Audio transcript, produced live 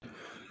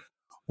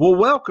Well,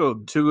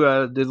 welcome to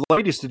the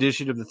latest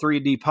edition of the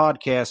 3D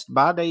podcast.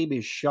 My name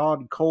is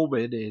Sean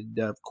Coleman, and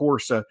of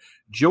course,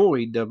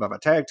 joined by my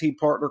tag team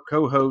partner,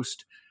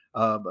 co-host,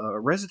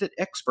 resident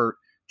expert,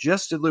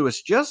 Justin Lewis.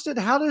 Justin,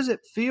 how does it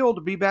feel to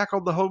be back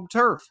on the home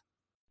turf?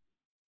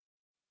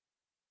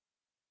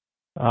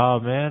 Oh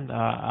man,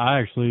 I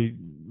actually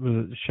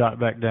was shot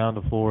back down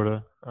to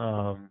Florida.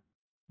 I'm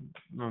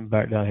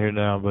back down here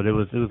now, but it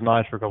was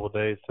nice for a couple of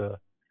days to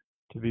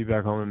be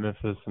back home in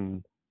Memphis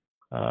and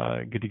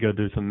get to go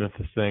do some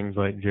Memphis things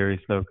like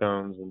Jerry snow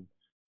cones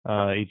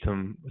and eat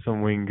some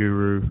wing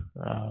guru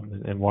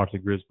and watch the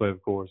Grizz play. Of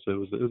course, it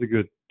was a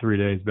good 3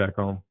 days back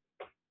home.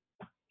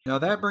 Now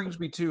that brings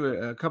me to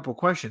a couple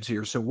questions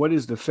here. So, what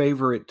is the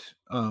favorite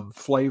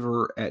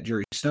flavor at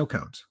Jerry snow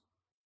cones?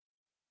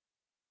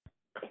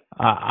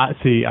 I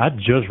see. I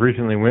just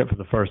recently went for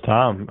the first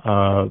time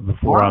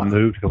before I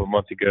moved a couple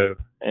months ago,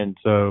 and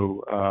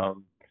so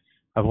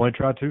I've only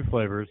tried two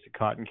flavors: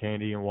 cotton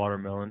candy and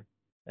watermelon.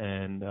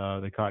 And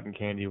the cotton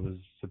candy was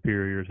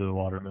superior to the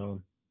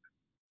watermelon.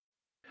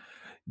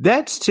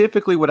 That's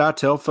typically what I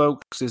tell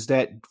folks is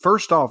that,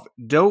 first off,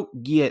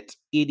 don't get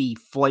any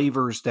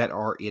flavors that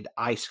are in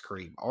ice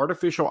cream.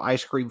 Artificial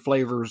ice cream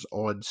flavors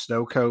on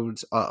snow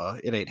cones,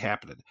 it ain't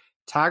happening.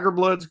 Tiger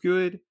Blood's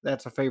good.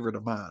 That's a favorite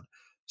of mine.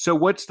 So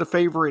what's the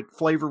favorite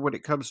flavor when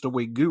it comes to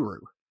Wing Guru?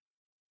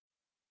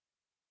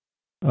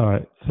 All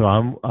right. So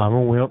I'm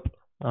a wimp.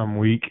 I'm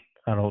weak.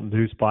 I don't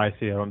do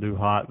spicy. I don't do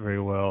hot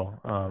very well.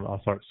 I'll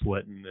start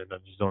sweating and I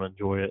just don't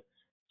enjoy it.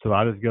 So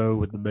I just go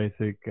with the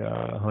basic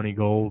honey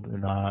gold,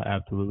 and I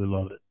absolutely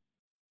love it.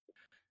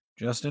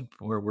 Justin,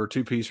 we're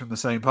two peas from the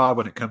same pod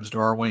when it comes to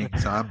our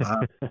wings. I'm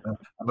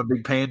a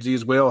big pansy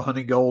as well.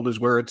 Honey gold is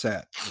where it's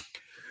at.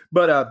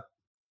 But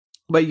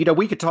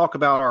we could talk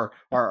about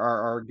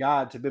our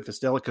guide to Memphis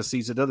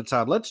delicacies another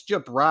time. Let's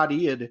jump right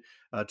in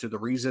to the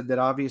reason that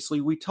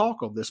obviously we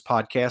talk on this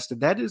podcast,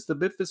 and that is the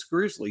Memphis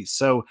Grizzlies.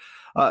 So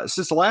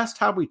since the last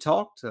time we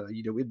talked,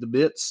 in the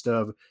midst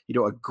of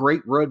a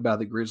great run by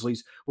the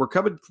Grizzlies, we're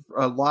coming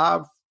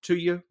live to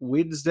you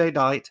Wednesday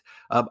night.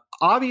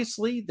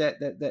 Obviously,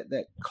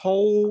 that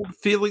cold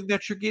feeling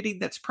that you're getting,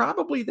 that's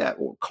probably that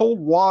cold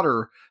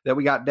water that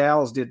we got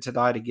doused in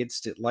tonight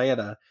against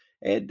Atlanta.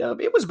 And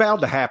it was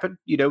bound to happen.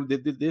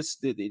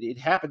 It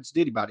happens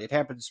to anybody. It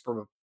happens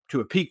to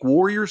a peak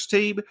Warriors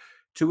team,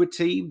 to a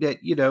team that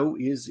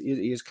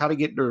is kind of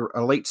getting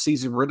a late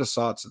season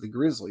renaissance of the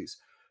Grizzlies.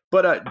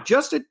 But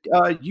Justin,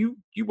 you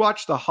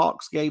watched the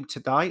Hawks game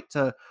tonight.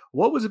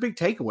 What was a big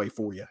takeaway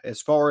for you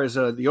as far as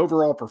the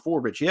overall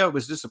performance? Yeah, it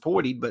was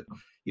disappointing, but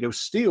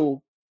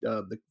still,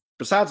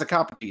 besides the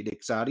competition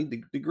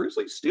exciting, the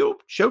Grizzlies still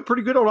showed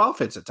pretty good on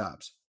offense at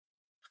times.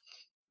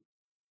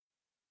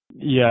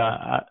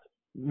 Yeah.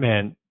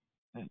 Man,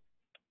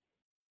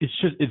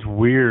 it's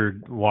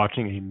weird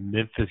watching a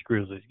Memphis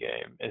Grizzlies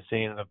game and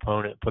seeing an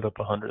opponent put up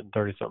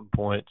 130-something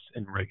points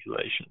in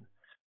regulation.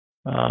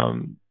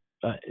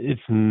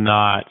 It's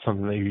not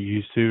something that you're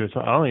used to.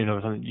 So I don't even know if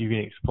it's something you can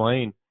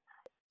explain.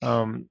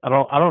 I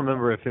don't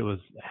remember if it was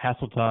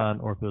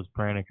Hasseltine or if it was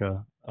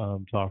Pranica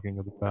talking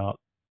about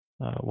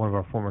one of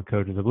our former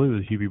coaches. I believe it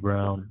was Hubie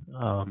Brown.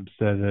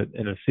 Said that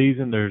in a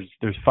season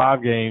there's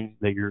 5 games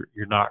that you're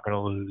not going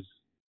to lose.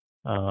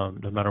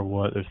 No matter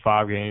what, there's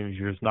 5 games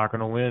you're just not going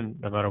to win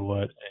no matter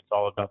what. It's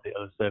all about the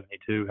other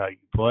 72, how you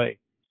play.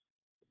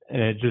 And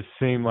it just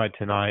seemed like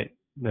tonight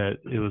that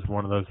it was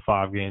one of those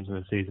 5 games in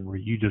the season where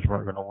you just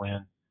weren't going to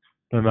win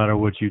no matter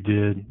what you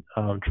did.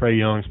 Trae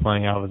Young's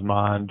playing out of his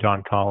mind.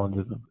 John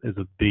Collins is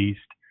a beast.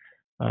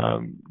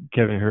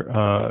 Kevin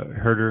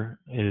Huerter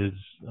is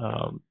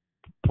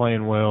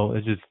playing well.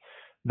 It's just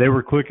they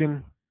were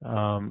clicking.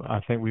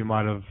 I think we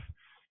might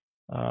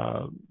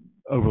have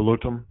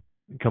overlooked them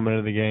coming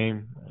into the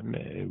game.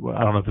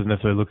 I don't know if it's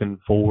necessarily looking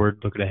forward,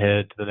 looking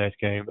ahead to the next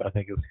game. But I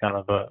think it was kind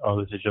of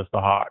this is just the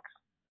Hawks,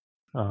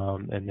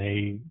 and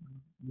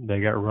they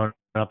got run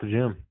out the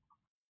gym.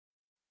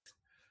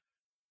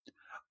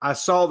 I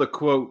saw the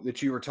quote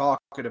that you were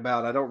talking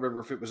about. I don't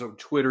remember if it was on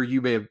Twitter.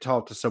 You may have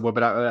talked to someone,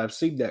 but I've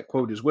seen that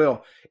quote as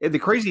well. And the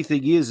crazy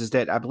thing is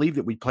that I believe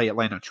that we play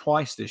Atlanta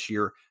twice this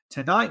year.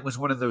 Tonight was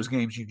one of those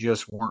games you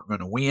just weren't going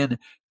to win.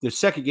 The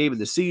second game of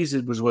the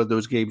season was one of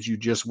those games you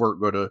just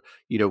weren't going to,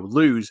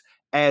 lose.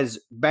 As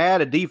bad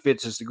a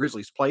defense as the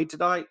Grizzlies played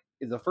tonight,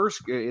 in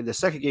the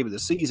second game of the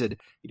season,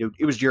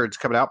 it was Jared's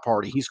coming out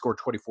party. He scored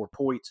 24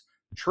 points.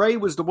 Trae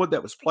was the one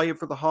that was playing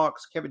for the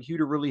Hawks. Kevin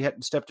Huerter really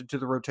hadn't stepped into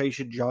the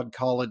rotation. John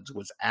Collins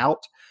was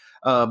out.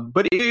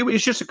 But it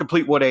was just a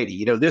complete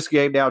 180. This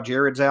game now,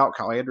 Jared's out,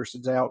 Kyle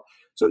Anderson's out.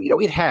 So,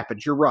 it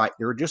happens. You're right.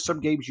 There are just some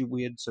games you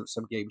win,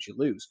 some games you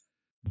lose.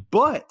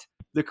 But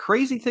the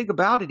crazy thing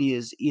about it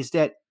is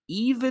that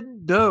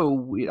even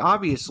though it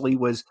obviously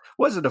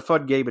wasn't a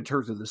fun game in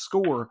terms of the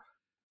score,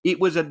 it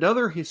was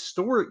another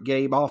historic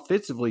game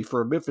offensively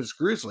for a Memphis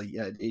Grizzly.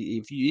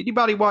 If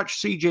anybody watched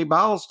C.J.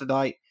 Miles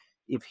tonight,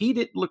 if he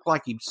didn't look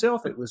like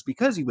himself, it was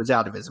because he was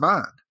out of his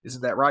mind.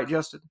 Isn't that right,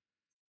 Justin?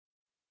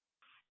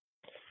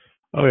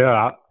 Oh,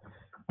 yeah.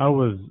 I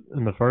was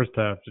in the first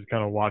half just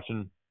kind of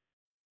watching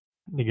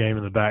the game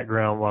in the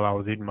background while I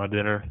was eating my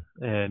dinner,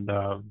 and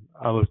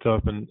I looked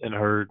up and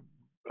heard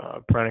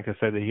Pranica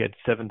say that he had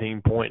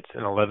 17 points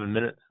in 11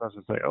 minutes. I was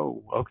just like,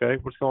 oh, okay,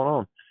 what's going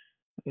on?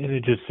 And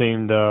it just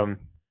seemed that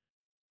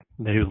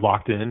he was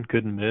locked in,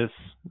 couldn't miss.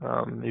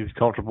 He was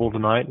comfortable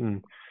tonight,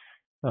 and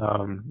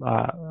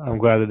I'm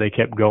glad that they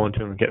kept going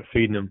to him and kept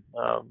feeding him,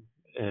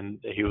 and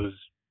he was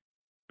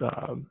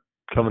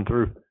coming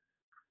through.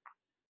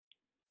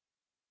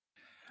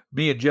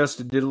 Me and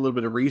Justin did a little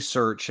bit of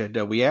research,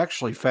 and we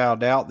actually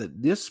found out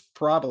that this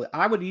probably,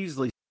 I would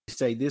easily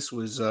say this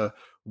was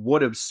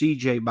one of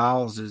CJ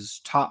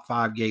Miles's top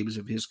 5 games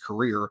of his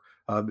career.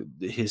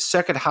 His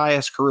second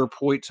highest career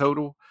point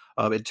total.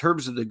 In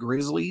terms of the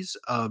Grizzlies,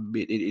 for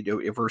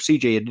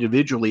CJ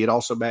individually, it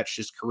also matched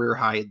his career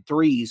high in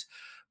threes,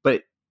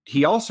 but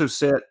he also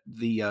set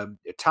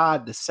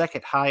tied the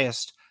second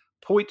highest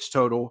points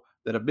total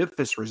that a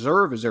Memphis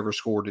reserve has ever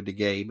scored in a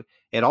game,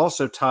 and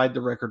also tied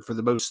the record for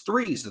the most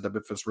threes that a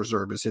Memphis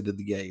reserve has hit in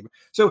the game.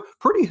 So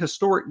pretty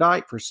historic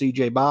night for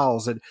CJ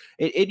Miles. And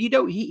you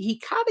know,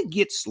 he kind of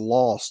gets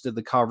lost in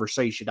the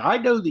conversation. I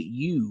know that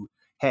you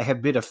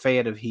have been a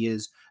fan of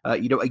his.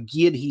 You know,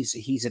 again,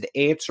 he's an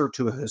answer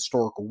to a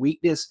historical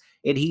weakness,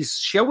 and he's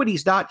showing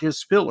he's not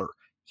just filler.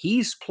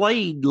 He's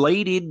played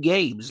late in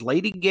games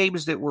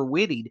that we're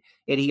winning,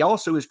 and he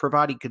also is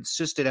providing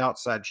consistent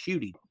outside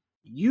shooting.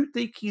 You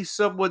think he's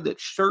someone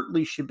that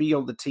certainly should be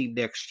on the team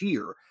next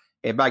year.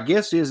 And my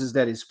guess is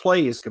that his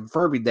play is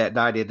confirming that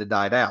night in and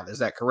night out. Is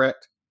that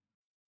correct?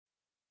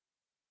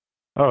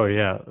 Oh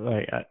yeah,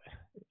 like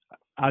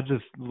I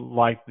just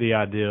like the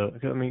idea.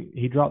 I mean,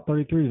 he dropped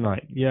 33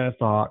 tonight. Yeah,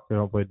 it's not. They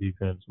don't play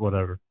defense,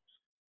 whatever.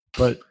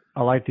 But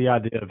I like the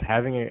idea of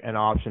having an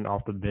option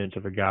off the bench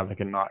of a guy that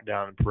can knock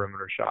down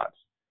perimeter shots.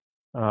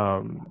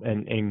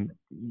 And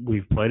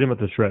we've played him at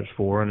the stretch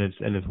four, and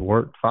it's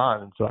worked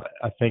fine. And so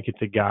I think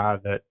it's a guy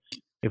that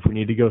if we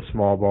need to go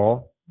small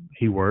ball,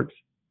 he works.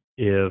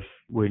 If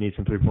we need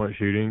some 3-point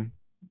shooting,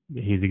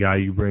 he's the guy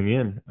you bring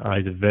in.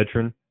 He's a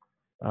veteran.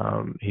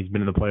 He's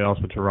been in the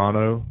playoffs with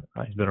Toronto.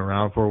 He's been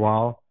around for a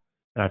while.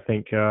 And I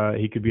think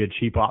he could be a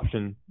cheap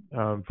option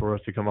for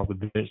us to come off the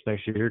bench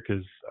next year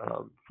because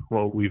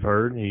what we've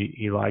heard,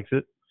 he likes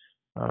it.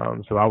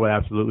 So I would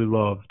absolutely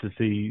love to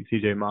see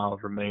CJ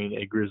Miles remain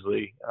a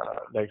Grizzly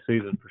next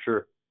season for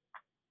sure.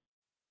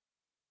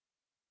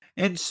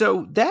 And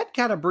so that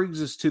kind of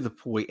brings us to the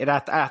point, and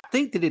I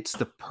think that it's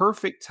the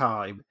perfect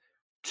time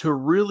to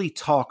really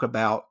talk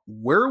about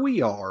where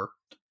we are,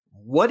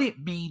 what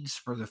it means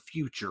for the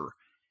future,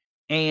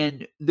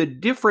 and the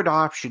different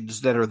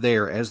options that are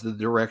there as the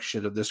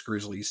direction of this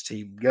Grizzlies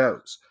team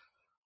goes.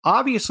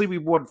 Obviously, we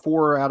won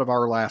 4 out of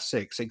our last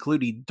 6,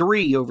 including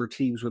 3 over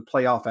teams with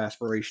playoff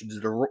aspirations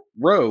in a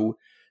row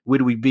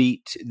when we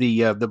beat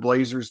the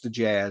Blazers, the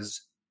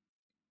Jazz,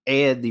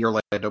 and the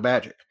Orlando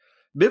Magic.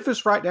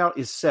 Memphis right now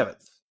is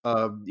 7th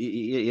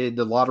in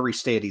the lottery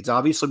standings.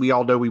 Obviously, we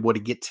all know we want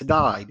to get to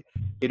 9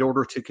 in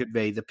order to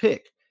convey the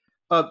pick.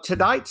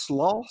 Tonight's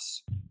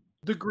loss,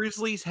 the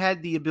Grizzlies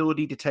had the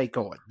ability to take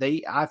on.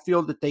 I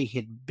feel that they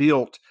had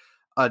built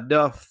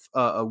enough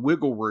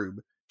wiggle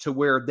room to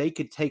where they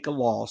could take a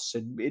loss,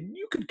 and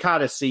you could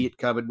kind of see it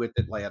coming with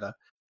Atlanta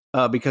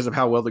because of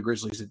how well the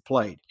Grizzlies had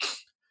played.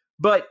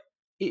 But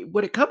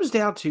what it comes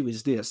down to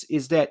is this,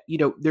 is that, you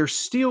know, there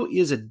still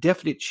is a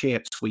definite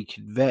chance we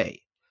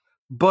convey.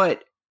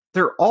 But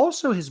there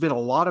also has been a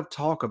lot of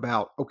talk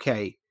about,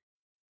 okay,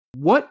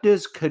 what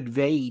does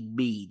conveying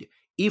mean?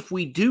 If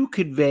we do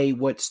convey,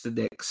 what's the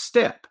next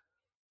step?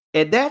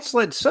 And that's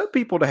led some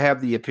people to have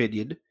the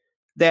opinion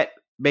that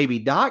maybe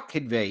not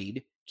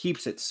conveyed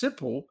keeps it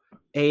simple,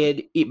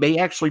 and it may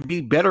actually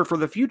be better for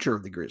the future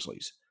of the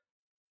Grizzlies.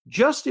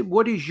 Justin,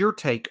 what is your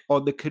take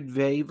on the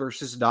convey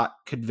versus not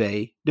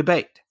convey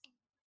debate?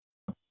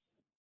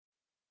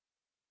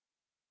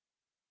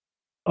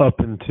 Up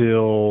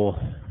until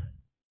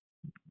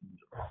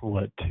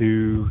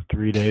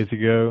 2-3 days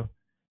ago,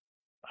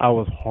 I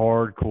was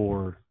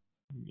hardcore.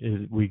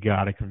 We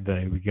gotta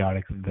convey.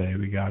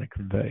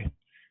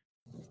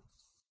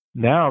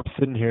 Now I'm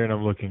sitting here and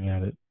I'm looking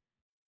at it.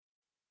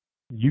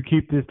 You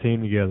keep this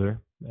team together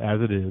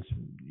as it is.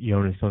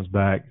 Jonas comes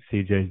back,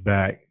 CJ's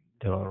back,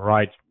 Dylan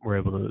Wright, we're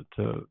able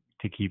to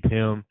keep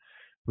him.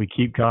 We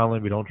keep Conley,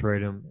 we don't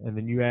trade him, and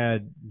then you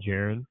add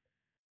Jaren,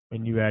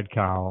 and you add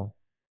Kyle,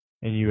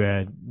 and you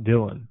add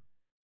Dylan.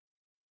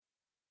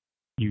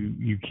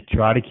 You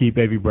try to keep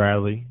Avery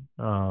Bradley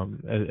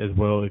as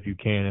well if you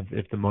can,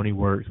 if the money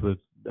works with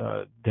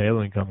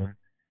Dalen coming.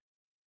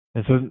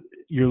 And so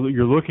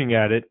you're looking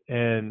at it,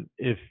 and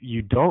if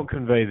you don't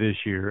convey this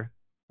year,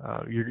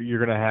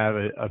 you're going to have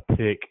a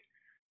pick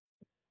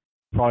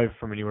probably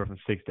from anywhere from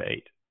 6 to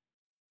 8.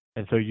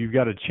 And so you've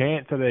got a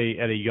chance at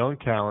a young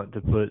talent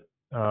to put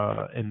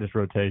in this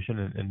rotation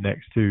and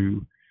next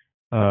to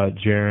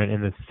Jaren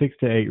in the 6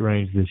 to 8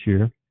 range this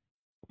year.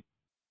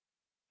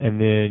 And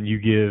then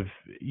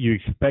you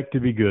expect to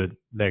be good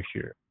next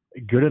year,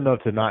 good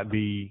enough to not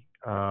be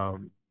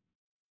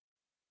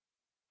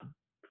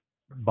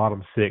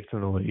bottom 6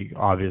 in the league,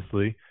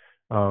 obviously,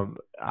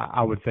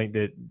 I would think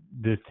that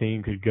this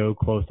team could go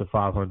close to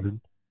 500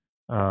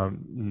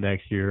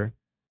 next year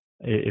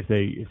if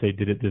they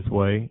did it this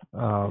way.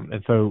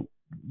 And so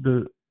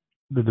the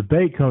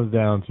debate comes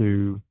down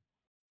to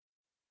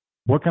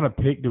what kind of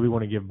pick do we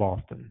want to give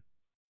Boston?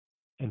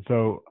 And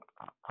so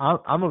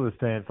I'm of the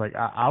stance like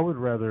I would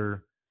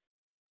rather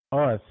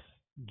us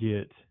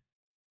get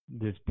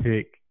this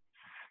pick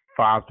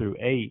 5 through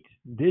 8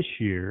 this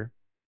year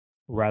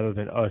rather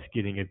than us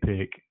getting a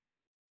pick,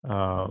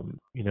 the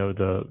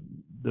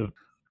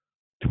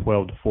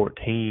 12 to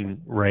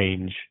 14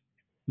 range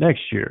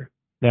next year.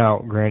 Now,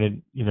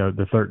 granted,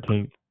 the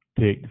 13th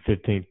pick, the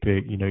 15th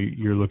pick,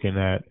 you're looking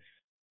at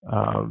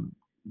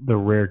the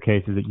rare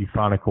cases that you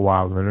find a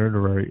Kawhi Leonard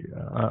or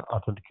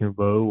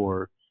Antetokounmpo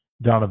or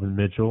Donovan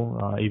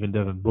Mitchell. Even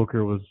Devin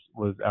Booker was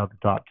out the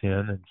top 10.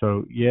 And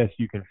so, yes,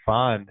 you can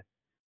find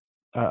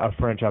a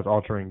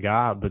franchise-altering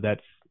guy, but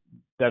that's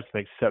the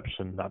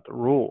exception, not the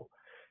rule.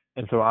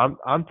 And so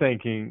I'm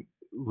thinking,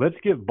 let's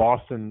give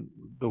Boston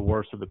the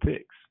worst of the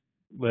picks.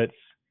 Let's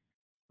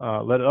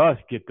let us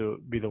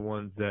be the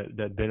ones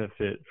that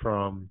benefit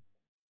from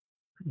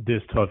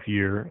this tough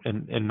year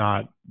and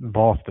not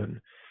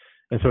Boston.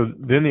 And so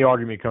then the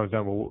argument comes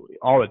down, well,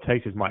 all it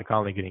takes is Mike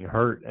Conley getting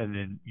hurt, and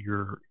then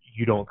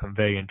you don't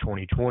convey in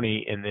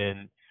 2020, and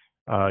then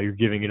you're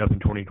giving it up in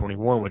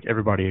 2021, which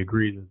everybody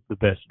agrees is the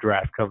best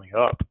draft coming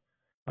up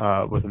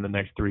within the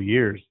next 3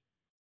 years.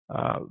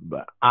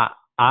 But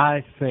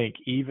I think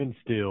even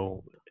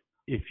still,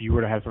 if you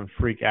were to have some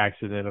freak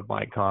accident of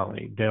Mike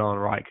Conley,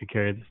 Delon Wright could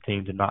carry this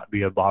team to not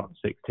be a bottom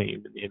 6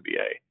 team in the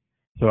NBA.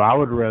 So I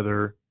would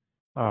rather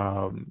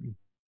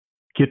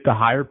get the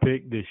higher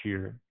pick this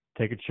year,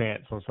 take a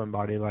chance on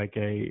somebody like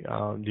a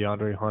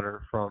DeAndre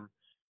Hunter from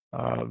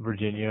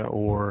Virginia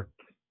or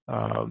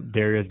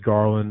Darius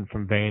Garland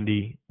from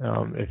Vandy,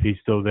 if he's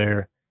still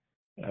there.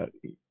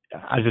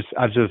 I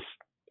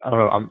don't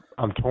know.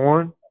 I'm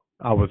torn.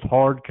 I was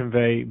hard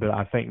Convey, but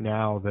I think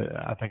now that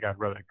I'd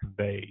rather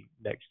Convey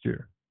next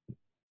year.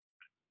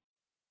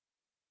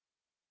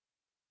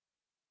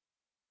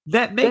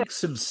 That makes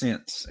some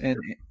sense, and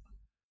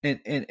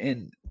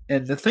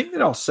the thing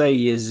that I'll say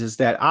is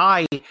that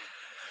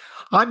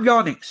I've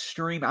gone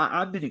extreme.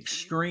 I've been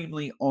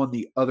extremely on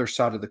the other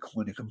side of the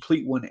coin, a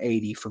complete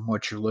 180 from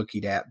what you're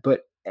looking at.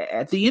 But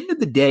at the end of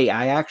the day,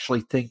 I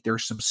actually think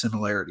there's some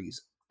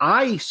similarities.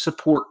 I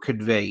support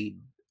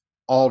Conveying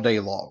all day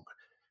long.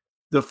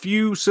 The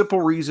few simple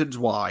reasons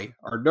why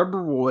are,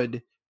 number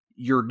one,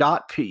 you're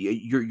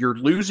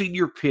losing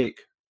your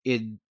pick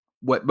in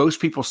what most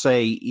people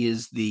say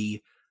is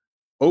the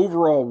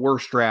overall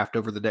worst draft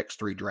over the next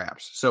 3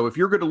 drafts. So if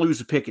you're going to lose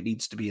a pick, it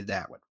needs to be in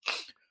that one.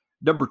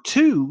 Number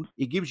two,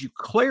 it gives you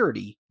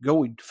clarity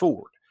going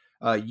forward.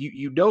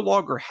 You no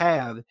longer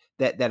have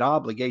that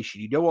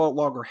obligation. You no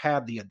longer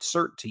have the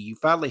uncertainty. You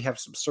finally have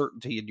some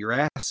certainty in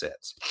your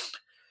assets.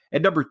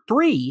 And number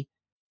three,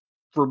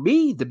 for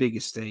me, the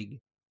biggest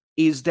thing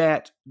is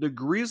that the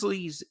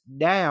Grizzlies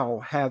now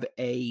have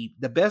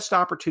the best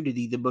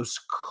opportunity, the most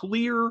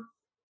clear,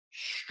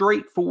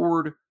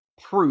 straightforward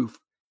proof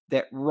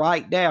that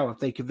right now, if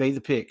they convey the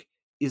pick,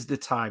 is the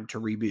time to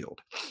rebuild.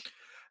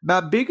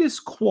 My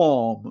biggest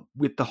qualm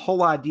with the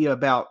whole idea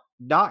about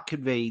not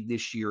conveying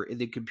this year and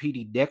then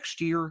competing next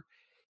year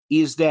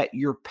is that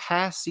you're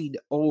passing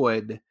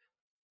on,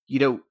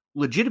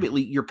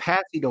 legitimately, you're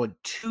passing on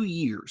 2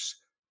 years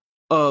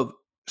of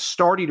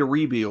starting to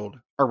rebuild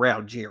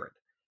around Jaren.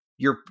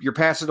 You're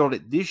passing on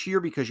it this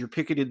year because you're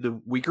picking in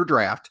the weaker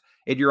draft,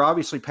 and you're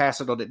obviously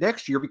passing on it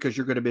next year because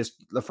you're going to miss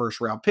the first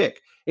round pick.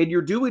 And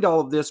you're doing all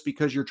of this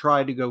because you're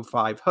trying to go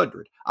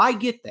 500. I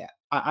get that.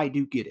 I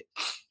do get it.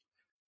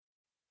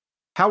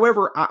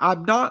 However,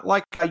 I'm not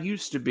like I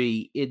used to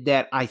be in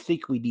that I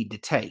think we need to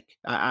take.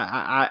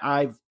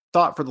 I've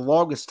thought for the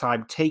longest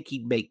time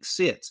taking makes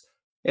sense.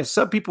 As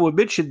some people have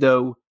mentioned,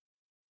 though,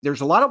 there's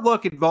a lot of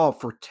luck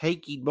involved for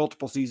taking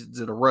multiple seasons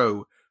in a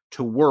row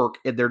to work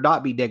and there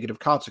not be negative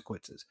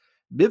consequences.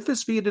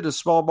 Memphis being in a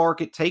small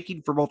market,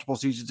 taking for multiple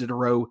seasons in a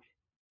row,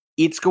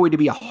 it's going to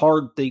be a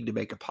hard thing to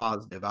make a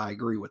positive. I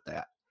agree with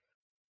that.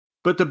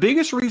 But the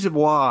biggest reason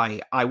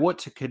why I want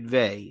to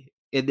convey,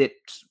 and that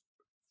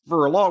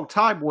for a long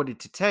time wanted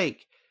to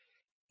take,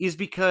 is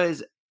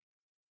because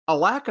a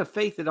lack of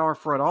faith in our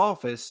front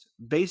office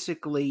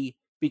basically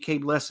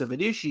became less of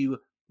an issue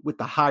with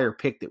the higher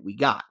pick that we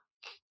got.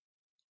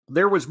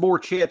 There was more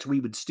chance we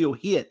would still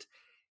hit,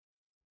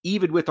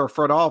 even with our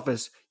front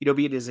office,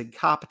 being as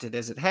incompetent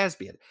as it has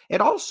been.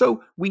 And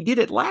also, we did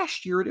it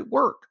last year and it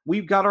worked.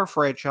 We've got our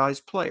franchise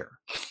player.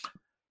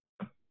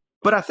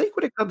 But I think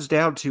what it comes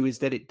down to is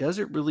that it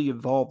doesn't really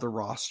involve the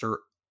roster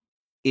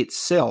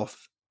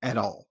itself at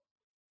all.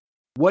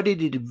 What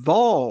it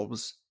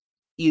involves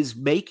is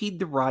making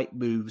the right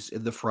moves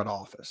in the front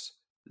office.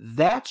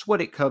 That's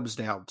what it comes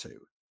down to.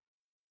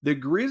 The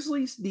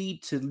Grizzlies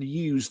need to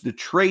use the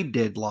trade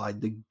deadline,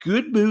 the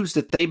good moves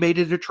that they made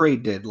at a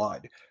trade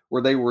deadline,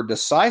 where they were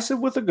decisive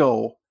with a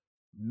goal,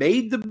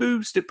 made the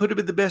moves that put them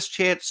in the best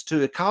chance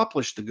to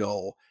accomplish the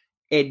goal,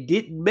 and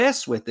didn't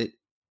mess with it,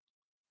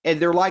 and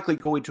they're likely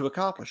going to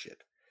accomplish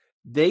it.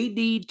 They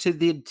need to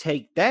then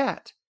take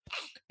that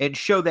and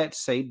show that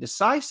same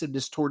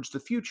decisiveness towards the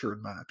future,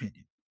 in my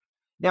opinion.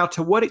 Now,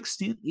 to what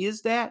extent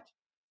is that?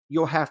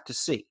 You'll have to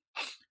see.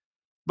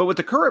 But with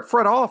the current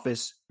front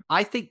office,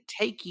 I think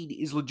taking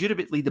is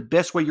legitimately the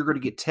best way you're going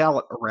to get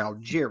talent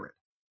around Jaren.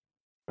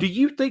 Do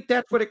you think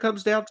that's what it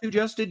comes down to,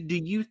 Justin? Do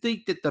you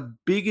think that the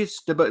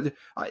biggest,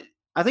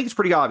 I think it's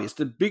pretty obvious,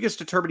 the biggest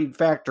determining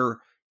factor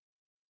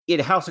in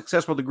how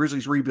successful the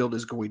Grizzlies rebuild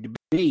is going to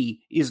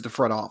be is the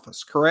front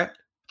office, correct?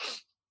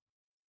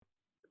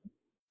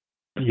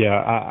 Yeah,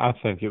 I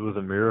think it was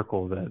a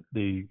miracle that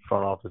the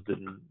front office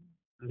didn't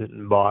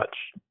botch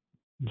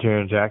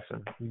Jaren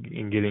Jackson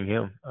in getting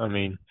him. I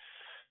mean,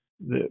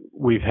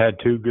 we've had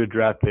 2 good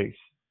draft picks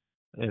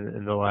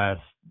in the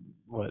last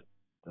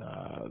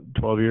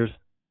 12 years,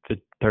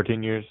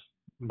 13 years,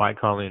 Mike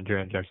Conley and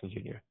Jaren Jackson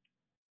Jr.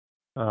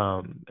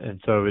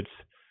 And so it's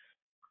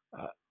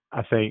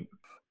I think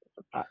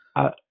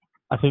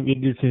it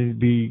needs to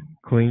be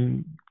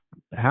clean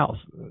house,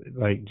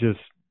 like just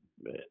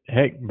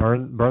heck,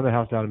 burn the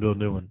house down and build a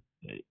new one.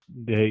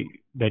 They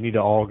need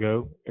to all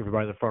go.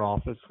 Everybody in the front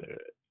office,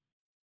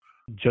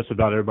 just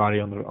about everybody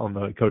on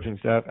the coaching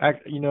staff. I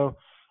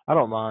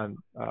don't mind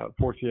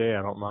Fortier.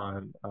 I don't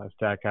mind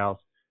Stackhouse.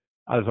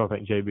 I just don't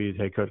think JB is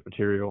head coach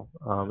material.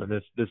 And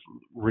this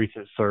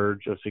recent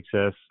surge of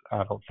success,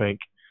 I don't think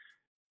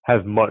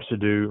has much to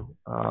do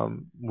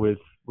with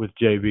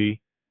JB.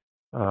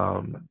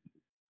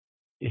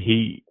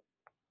 He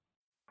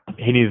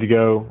needs to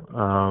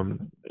go.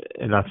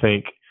 And I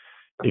think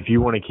if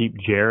you want to keep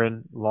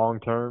Jaren long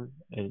term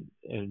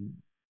and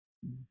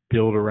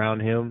build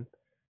around him,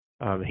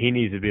 he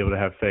needs to be able to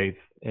have faith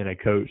in a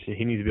coach.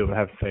 He needs to be able to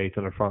have faith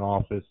in the front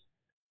office.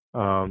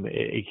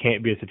 It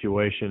can't be a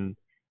situation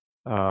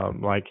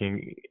like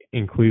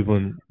in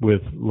Cleveland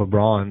with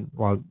LeBron.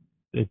 While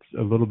it's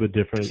a little bit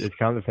different, it's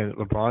kind of the same that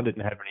LeBron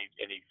didn't have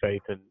any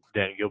faith in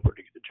Dan Gilbert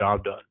to get the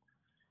job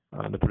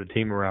done, to put a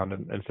team around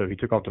him, and so he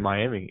took off to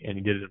Miami and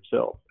he did it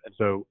himself. And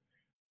so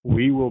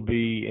we will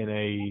be in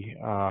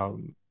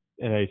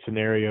a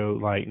scenario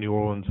like New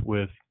Orleans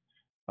with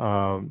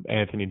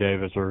Anthony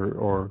Davis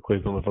or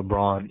Cleveland with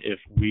LeBron if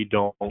we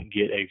don't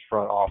get a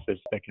front office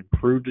that can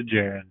prove to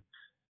Jaren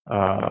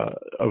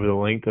over the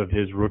length of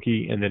his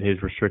rookie and then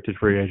his restricted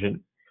free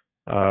agent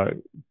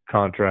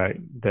contract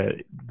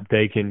that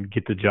they can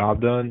get the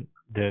job done,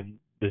 then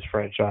this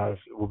franchise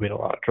will be in a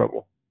lot of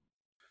trouble.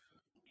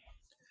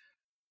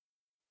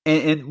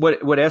 And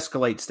what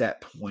escalates that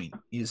point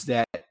is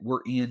that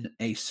we're in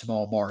a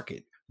small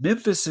market.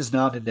 Memphis is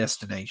not a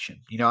destination.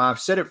 I've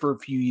said it for a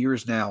few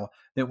years now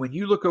that when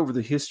you look over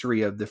the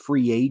history of the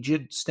free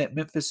agents that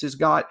Memphis has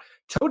got,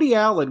 Tony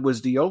Allen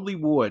was the only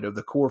one of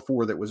the core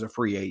 4 that was a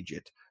free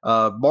agent.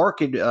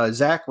 Mark and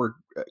Zach were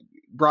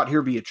brought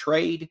here via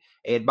trade,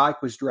 and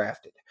Mike was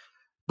drafted.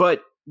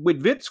 But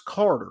when Vince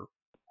Carter,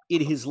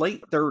 in his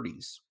late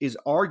 30s, is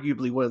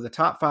arguably one of the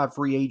top 5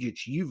 free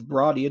agents you've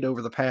brought in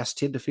over the past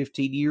 10 to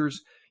 15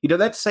 years,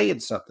 that's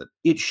saying something.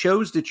 It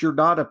shows that you're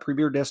not a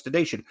premier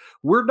destination.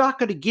 We're not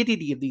going to get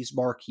any of these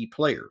marquee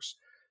players.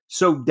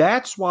 So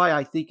that's why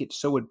I think it's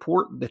so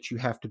important that you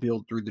have to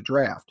build through the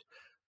draft.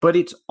 But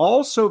it's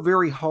also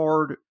very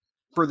hard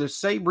for the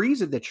same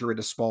reason that you're in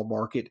a small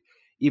market.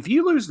 If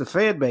you lose the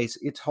fan base,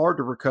 it's hard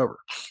to recover.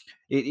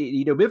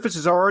 Memphis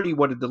is already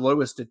one of the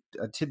lowest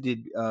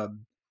attended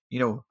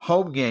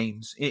home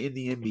games in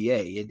the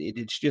NBA. And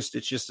it's just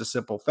a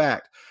simple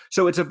fact.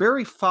 So it's a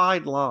very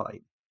fine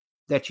line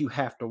that you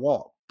have to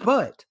walk.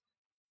 But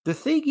the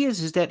thing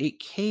is that it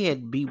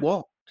can be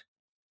walked.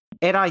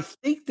 And I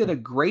think that a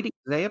great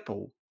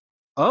example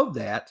of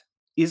that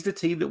is the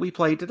team that we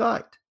played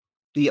tonight,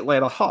 the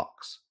Atlanta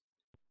Hawks.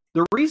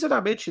 The reason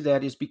I mention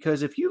that is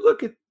because if you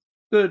look at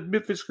the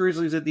Memphis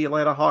Grizzlies and the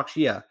Atlanta Hawks,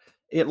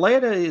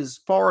 Atlanta is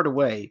far and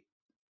away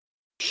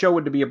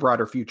showing to be a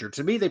brighter future.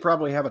 To me, they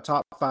probably have a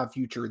top 5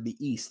 future in the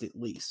East at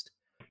least.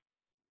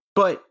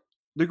 But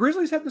the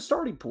Grizzlies have the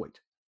starting point.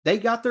 They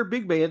got their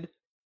big man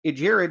in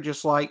Jaren,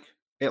 just like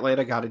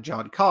Atlanta got in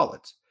John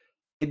Collins.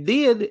 And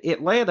then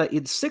Atlanta,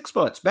 in 6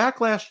 months,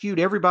 back last June,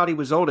 everybody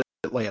was on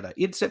Atlanta.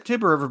 In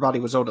September, everybody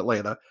was on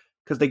Atlanta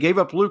because they gave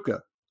up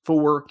Luka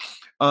for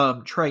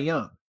Trae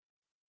Young.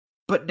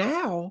 But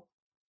now,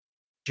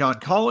 John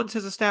Collins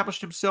has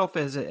established himself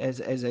as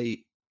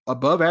a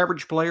above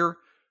average player.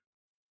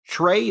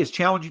 Trae is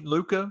challenging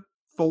Luka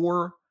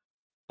for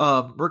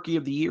Rookie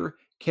of the Year.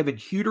 Kevin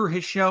Huerter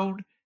has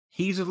shown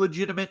he's a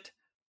legitimate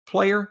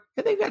player,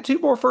 and they've got 2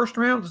 more first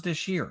rounds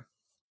this year.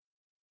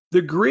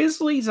 The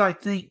Grizzlies, I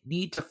think,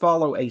 need to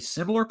follow a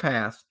similar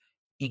path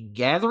in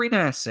gathering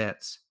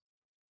assets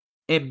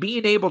and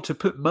being able to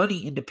put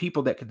money into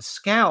people that can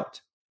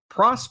scout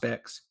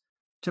prospects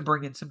to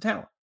bring in some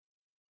talent.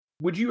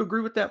 Would you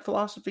agree with that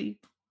philosophy,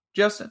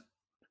 Justin?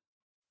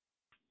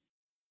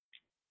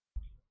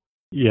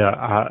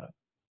 Yeah,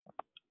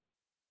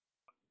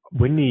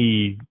 we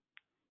need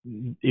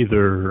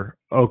either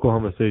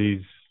Oklahoma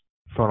City's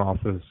front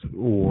office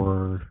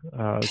or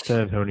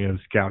San Antonio's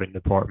scouting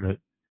department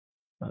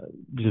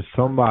just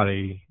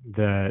somebody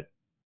that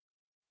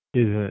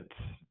isn't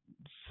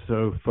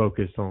so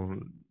focused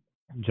on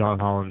John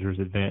Hollinger's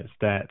advanced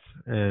stats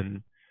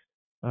and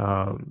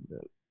um,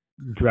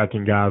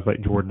 drafting guys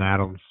like Jordan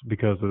Adams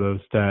because of those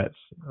stats.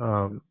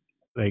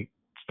 Like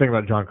just think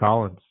about John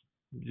Collins,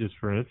 just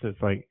for instance.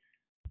 Like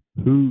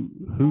who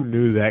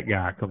knew that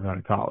guy coming out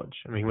of college?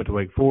 I mean, he went to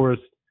Wake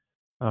Forest.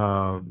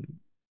 Um,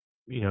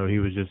 he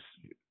was just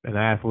an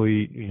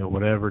athlete.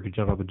 Whatever, could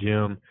jump out the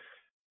gym.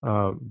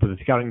 But the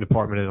scouting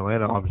department in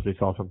Atlanta obviously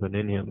saw something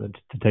in him and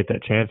to take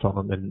that chance on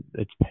him, and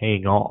it's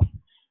paying off.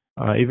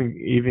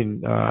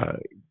 Even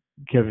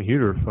Kevin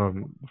Huter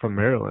from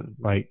Maryland,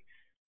 like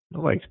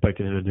nobody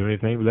expected him to do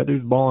anything, but that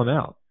dude's balling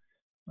out.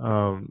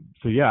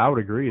 So yeah, I would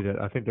agree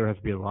that I think there has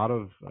to be a lot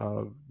of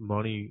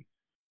money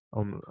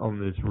on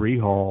this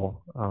rehaul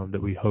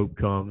that we hope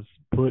comes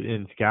put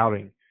in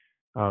scouting.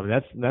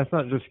 That's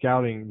not just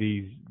scouting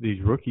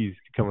these rookies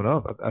coming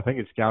up. I think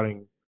it's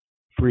scouting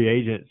free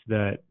agents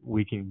that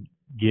we can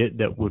get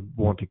that would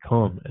want to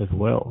come as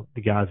well,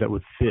 the guys that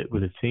would fit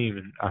with the team.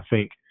 And I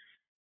think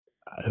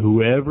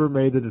whoever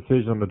made the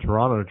decision on the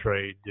Toronto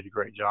trade did a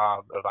great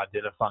job of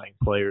identifying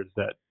players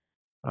that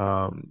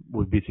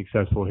would be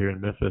successful here in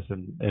Memphis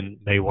and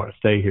may want to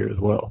stay here as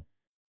well.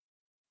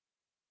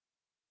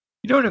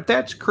 And if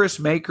that's Chris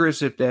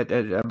Makris, if that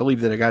I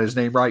believe that I got his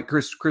name right,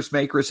 Chris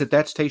Makris, if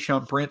that's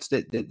Tayshaun Prince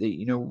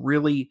that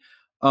really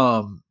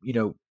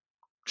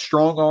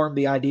strong arm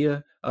the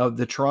idea of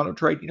the Toronto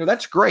trade,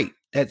 that's great.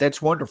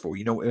 That's wonderful.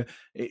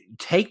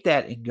 Take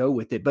that and go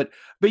with it. But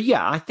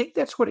yeah, I think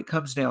that's what it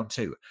comes down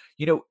to.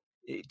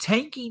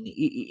 Tanking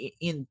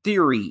in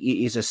theory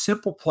is a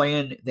simple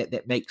plan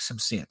that makes some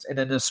sense. And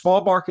in a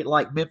small market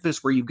like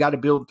Memphis, where you've got to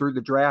build through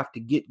the draft to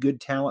get good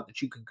talent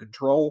that you can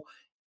control,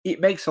 it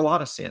makes a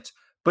lot of sense.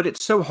 But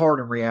it's so hard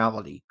in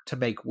reality to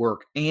make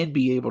work and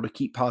be able to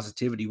keep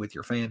positivity with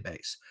your fan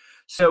base.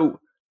 So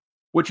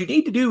what you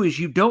need to do is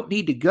you don't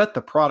need to gut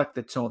the product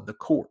that's on the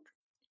court.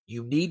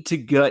 You need to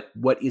gut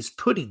what is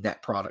putting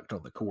that product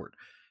on the court.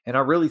 And I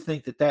really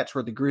think that that's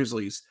where the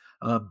Grizzlies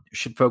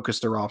should focus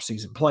their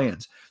offseason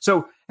plans.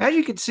 So as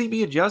you can see,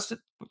 me and Justin,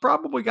 we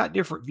probably got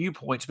different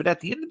viewpoints, but at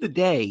the end of the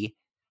day,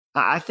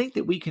 I think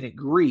that we can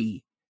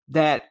agree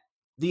that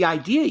the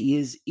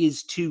idea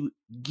is to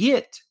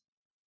get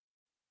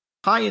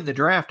high in the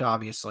draft,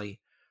 obviously,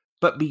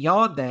 but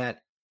beyond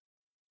that,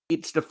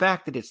 it's the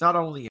fact that it's not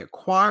only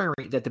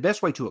acquiring, that the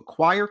best way to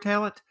acquire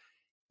talent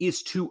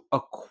is to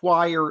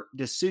acquire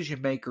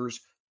decision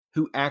makers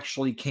who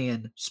actually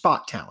can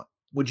spot talent.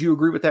 Would you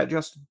agree with that,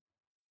 Justin?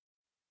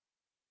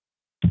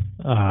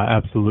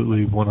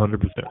 Absolutely,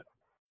 100%.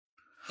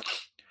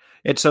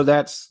 And so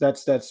that's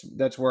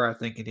where I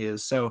think it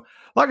is. So,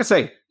 like I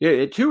say,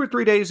 2 or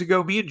 3 days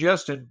ago, me and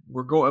Justin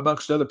were going,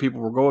 amongst other people,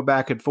 were going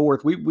back and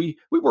forth. We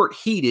weren't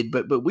heated,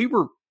 but we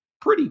were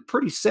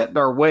pretty set in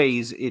our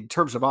ways in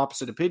terms of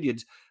opposite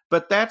opinions.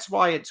 But that's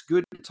why it's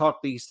good to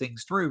talk these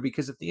things through,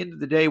 because at the end of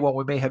the day, while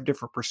we may have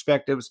different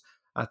perspectives,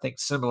 I think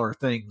similar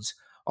things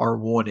are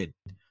wanted.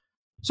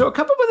 So a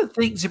couple of other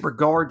things in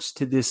regards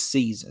to this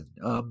season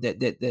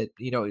that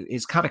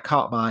is kind of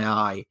caught my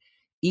eye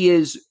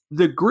is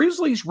the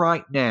Grizzlies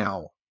right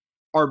now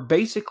are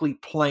basically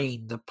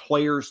playing the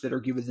players that are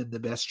giving them the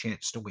best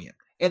chance to win.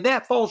 And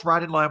that falls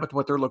right in line with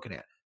what they're looking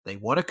at. They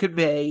want to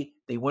convey,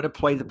 they want to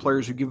play the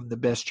players who give them the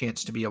best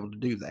chance to be able to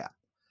do that.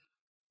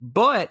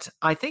 But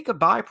I think a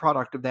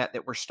byproduct of that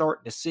we're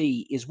starting to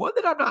see is one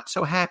that I'm not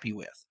so happy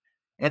with.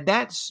 And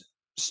that's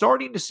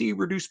starting to see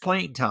reduced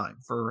playing time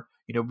for,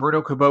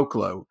 Bruno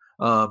Caboclo,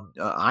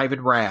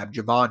 Ivan Rabb,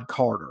 Javon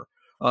Carter.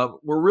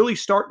 We're really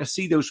starting to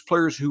see those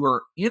players who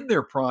are in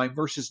their prime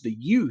versus the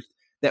youth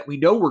that we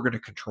know we're going to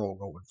control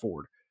going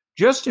forward.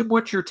 Justin,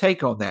 what's your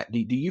take on that? Do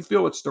you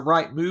feel it's the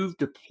right move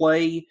to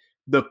play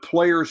the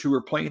players who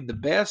are playing the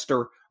best,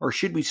 or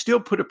should we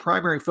still put a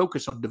primary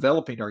focus on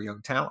developing our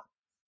young talent?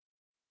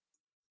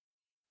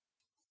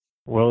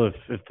 Well,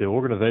 if the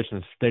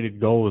organization's stated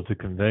goal is to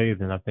convey,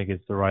 then I think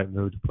it's the right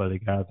move to play the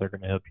guys that are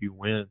going to help you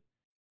win.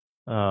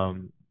 But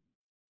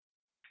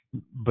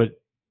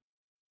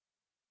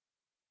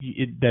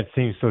that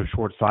seems so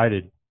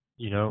short-sighted.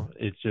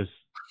 It's just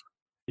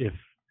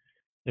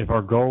if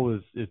our goal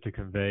is to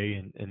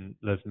convey and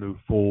let's move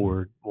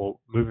forward. Well,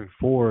 moving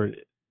forward,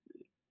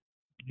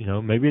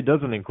 maybe it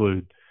doesn't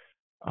include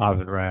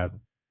Ivan Rabb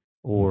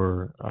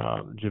or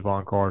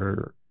Javon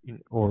Carter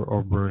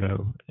or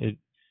Bruno.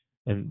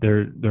 And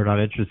they're not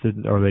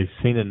interested, or they've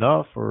seen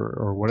enough,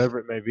 or whatever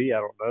it may be. I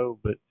don't know,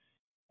 but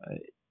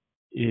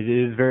it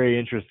is very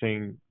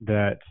interesting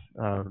that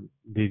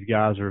these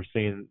guys are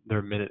seeing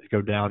their minutes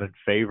go down in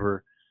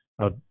favor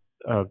of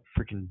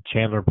freaking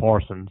Chandler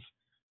Parsons,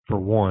 for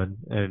one,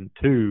 and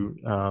two.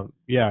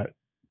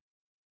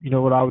 You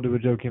know what I would do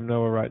with Joakim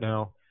Noah right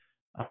now?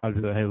 I'd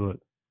be like, hey, look,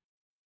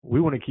 we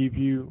want to keep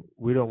you.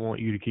 We don't want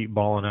you to keep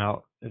balling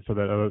out, and so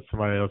that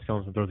somebody else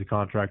comes and throws a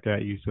contract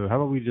at you. So how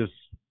about we just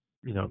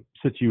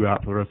sit you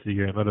out for the rest of the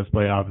year and let us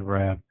play Ivan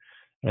Rabb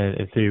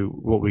and see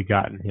what we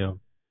got in him.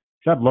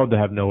 I'd love to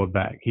have Noah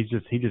back. He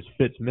just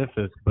fits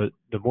Memphis, but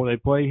the more they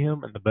play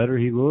him and the better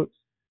he looks,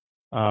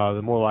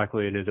 the more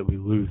likely it is that we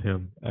lose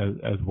him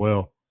as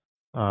well.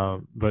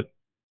 But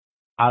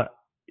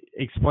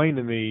explain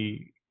to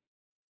me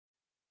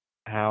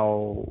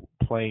how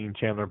playing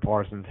Chandler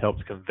Parsons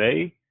helps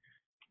Convey.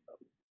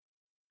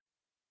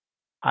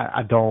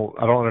 I don't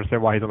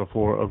understand why he's on the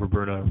floor over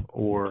Bruno,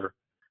 or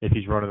if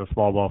he's running the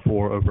small ball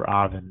 4 over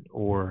Ivan,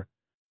 or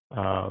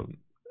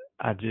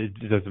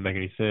it doesn't make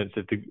any sense.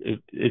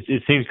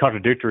 It seems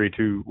contradictory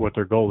to what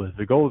their goal is.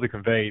 The goal is to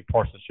Convey.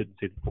 Parsons shouldn't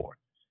see the floor.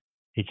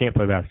 He can't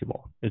play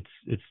basketball. It's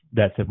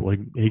that simple.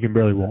 He can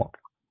barely walk.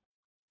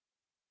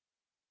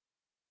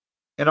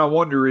 And I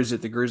wonder, is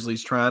it the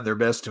Grizzlies trying their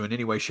best to, in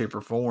any way, shape,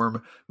 or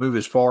form, move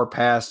as far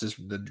past as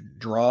the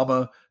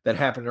drama that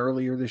happened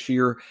earlier this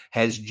year?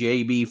 Has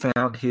JB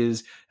found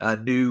his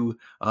new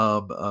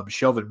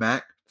Shelvin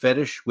Mack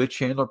fetish with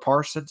Chandler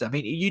Parsons? I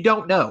mean, you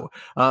don't know.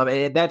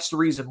 And that's the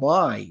reason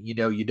why, you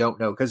don't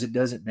know, because it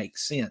doesn't make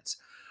sense.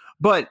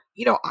 But,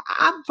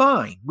 I'm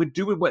fine with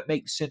doing what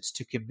makes sense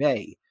to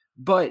Convey.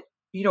 But,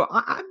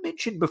 I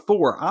mentioned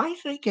before, I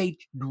think a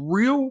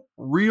real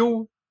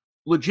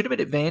legitimate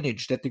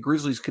advantage that the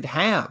Grizzlies could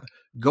have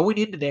going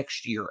into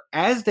next year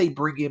as they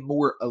bring in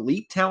more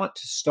elite talent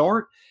to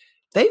start,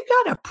 they've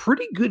got a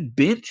pretty good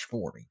bench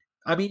forming.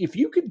 I mean, if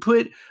you can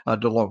put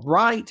DeLone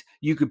Wright,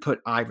 you could put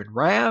Ivan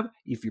Rabb.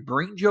 If you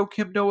bring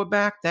Joakim Noah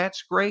back,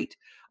 that's great.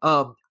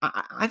 I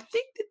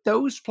think that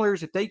those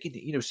players, if they can,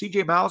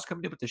 CJ Miles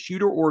coming in with the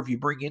shooter, or if you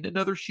bring in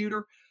another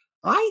shooter,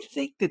 I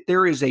think that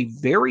there is a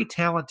very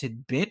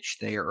talented bench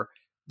there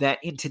that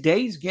in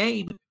today's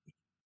game,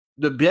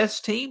 the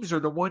best teams are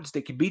the ones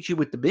that can beat you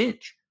with the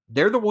bench.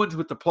 They're the ones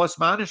with the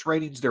plus-minus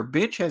ratings. Their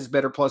bench has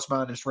better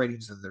plus-minus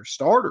ratings than their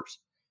starters.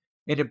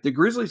 And if the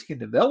Grizzlies can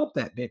develop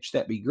that bench,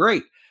 that'd be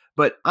great.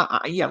 But,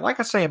 like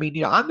I say, I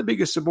mean, I'm the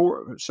biggest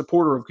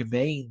supporter of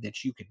conveying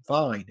that you can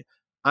find.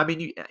 I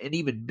mean, an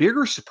even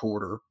bigger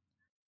supporter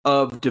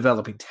of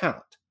developing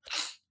talent.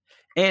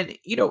 And,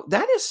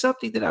 that is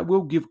something that I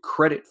will give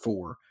credit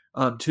for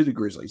to the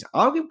Grizzlies.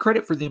 I'll give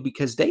credit for them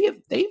because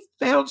they've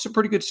found some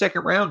pretty good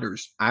second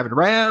rounders. Ivan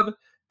Rabb,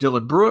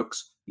 Dylan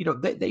Brooks,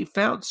 they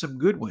found some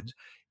good ones.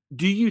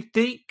 Do you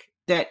think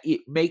that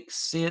it makes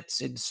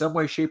sense in some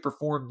way, shape, or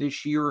form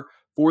this year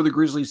for the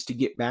Grizzlies to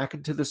get back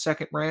into the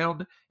second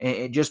round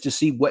and just to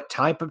see what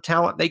type of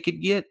talent they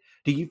could get?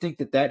 Do you think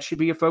that should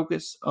be a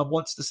focus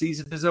once the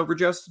season is over,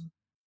 Justin?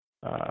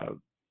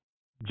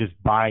 Just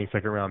buying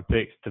second-round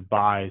picks to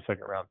buy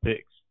second-round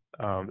picks.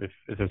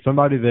 If there's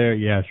somebody there,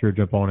 yeah, sure,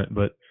 jump on it.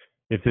 But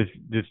if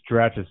this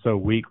draft is so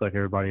weak, like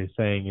everybody is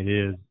saying it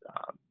is,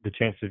 the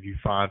chance of you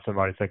find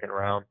somebody second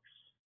round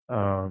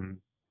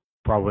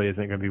probably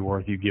isn't going to be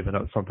worth you giving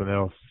up something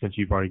else, since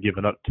you've already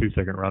given up 2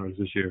 second-rounders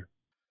this year.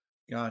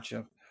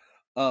 Gotcha.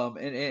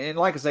 And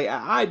like I say,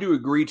 I do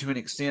agree to an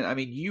extent. I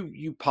mean,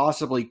 you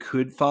possibly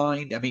could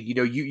find. I mean,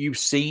 you've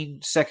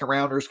seen second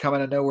rounders come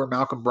out of nowhere.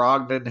 Malcolm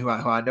Brogdon, who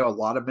I know a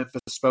lot of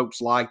Memphis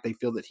folks like, they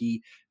feel that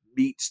he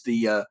meets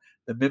the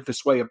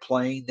Memphis way of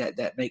playing.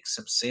 That makes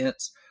some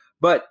sense.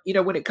 But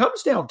when it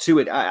comes down to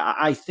it,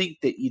 I think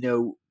that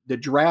the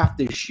draft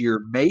this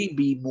year may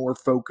be more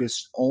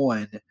focused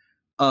on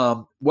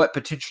what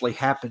potentially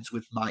happens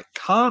with Mike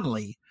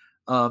Conley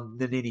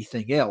than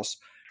anything else.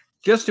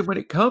 Justin, when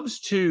it comes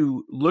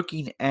to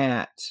looking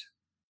at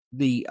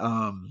the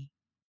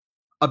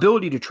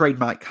ability to trade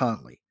Mike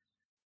Conley,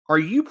 are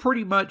you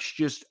pretty much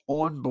just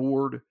on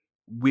board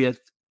with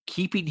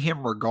keeping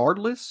him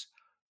regardless,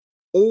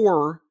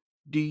 or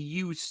do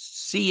you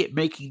see it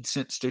making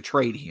sense to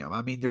trade him?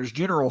 I mean, there's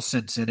general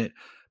sense in it,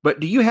 but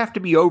do you have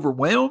to be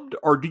overwhelmed,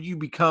 or do you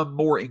become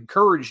more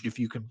encouraged if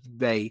you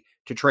convey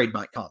to trade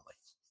Mike Conley?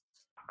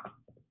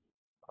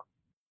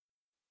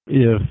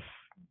 If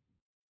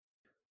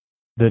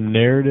the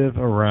narrative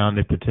around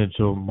a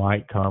potential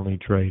Mike Conley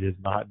trade is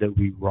not that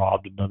we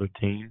robbed another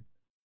team,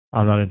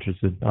 I'm not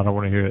interested. I don't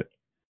want to hear it.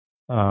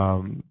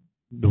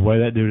 The way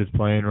that dude is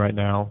playing right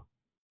now,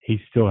 he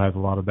still has a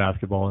lot of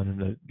basketball in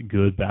him,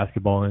 good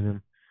basketball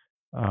in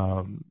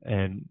him,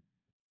 and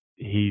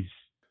he's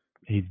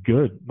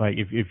good. Like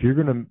if you're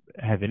going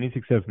to have any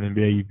success in the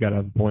NBA, you've got to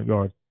have a point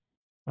guard,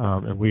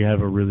 and we have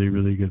a really,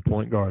 really good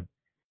point guard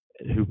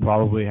who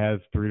probably has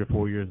 3 to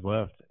 4 years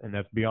left, and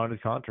that's beyond his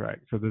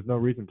contract. So there's no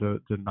reason to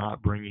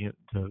not bring him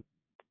to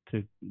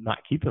not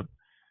keep him.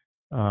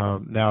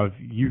 Now, if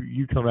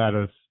you come at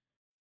us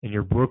and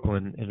you're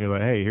Brooklyn and you're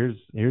like, hey,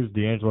 here's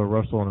D'Angelo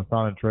Russell on a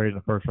sign and trade and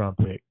a first round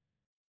pick.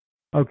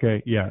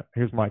 Okay, yeah,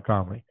 here's Mike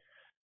Conley.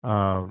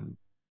 But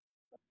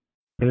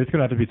it's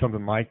gonna have to be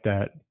something like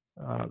that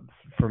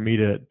for me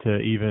to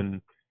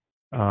even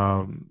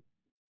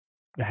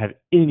have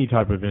any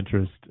type of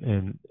interest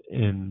in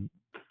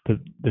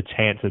the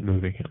chance at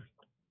moving him.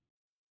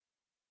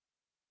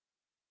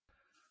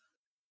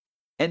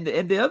 And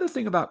the other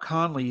thing about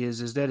Conley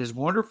is that as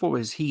wonderful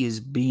as he has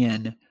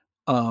been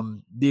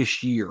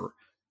this year,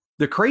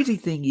 the crazy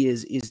thing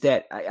is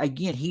that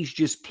again he's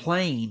just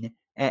playing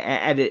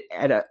at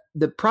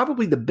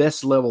probably the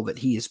best level that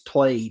he has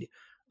played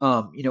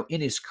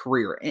in his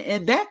career.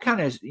 And that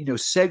kind of,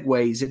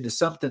 segues into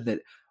something that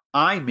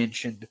I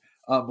mentioned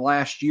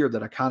last year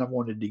that I kind of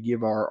wanted to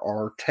give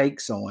our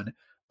takes on.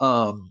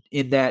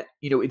 In that,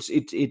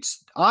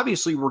 it's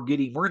obviously we're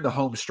in the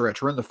home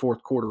stretch. We're in the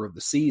fourth quarter of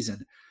the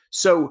season.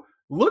 So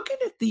looking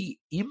at the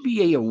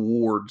NBA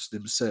awards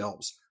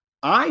themselves,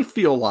 I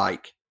feel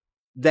like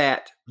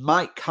that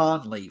Mike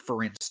Conley,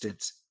 for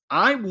instance,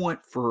 I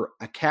want for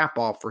a cap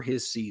off for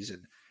his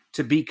season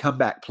to be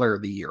comeback player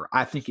of the year.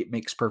 I think it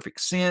makes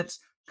perfect sense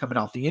coming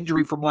off the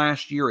injury from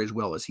last year, as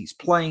well as he's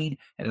playing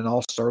at an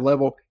all-star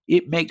level.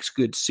 It makes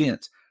good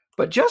sense.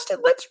 But Justin,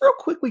 let's real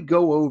quickly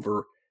go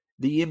over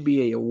the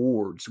NBA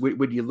awards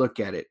when you look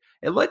at it.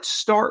 And let's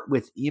start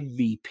with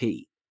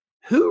MVP.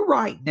 Who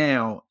right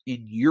now,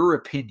 in your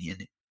opinion,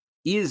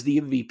 is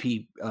the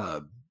MVP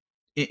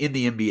in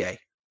the NBA?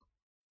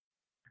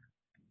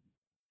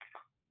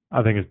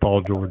 I think it's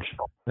Paul George.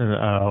 And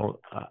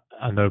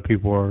I know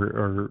people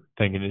are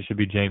thinking it should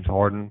be James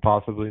Harden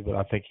possibly, but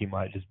I think he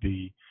might just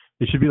be.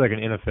 It should be like an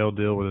NFL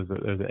deal where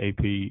there's an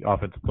AP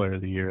Offensive Player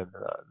of the Year and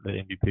the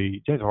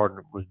MVP. James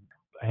Harden would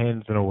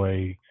hands and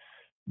away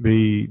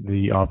be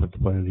the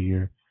Offensive Player of the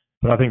Year,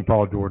 but I think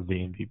Paul George is the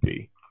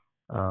MVP.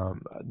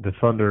 The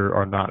Thunder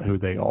are not who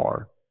they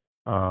are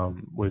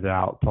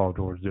without Paul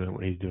George doing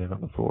what he's doing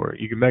on the floor.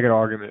 You can make an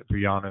argument for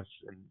Giannis,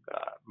 and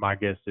my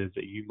guess is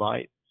that you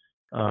might.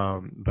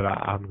 But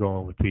I'm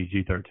going with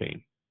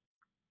PG-13.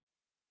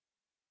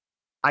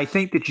 I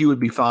think that you would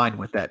be fine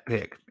with that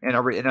pick, and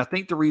I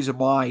think the reason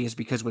why is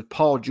because with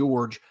Paul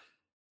George,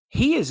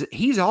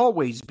 he's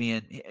always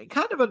been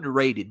kind of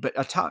underrated, but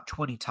a top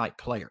 20 type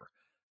player.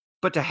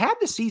 But to have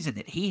the season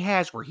that he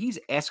has, where he's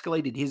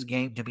escalated his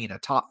game to being a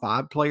top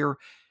 5 player,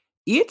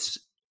 it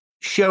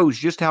shows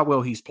just how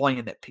well he's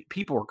playing. That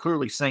people are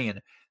clearly saying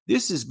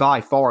this is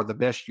by far the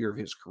best year of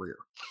his career.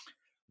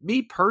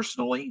 Me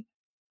personally,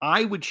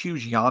 I would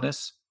choose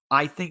Giannis.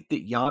 I think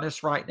that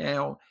Giannis right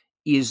now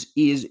is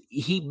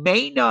he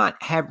may not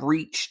have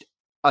reached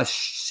a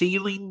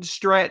ceiling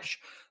stretch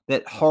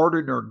that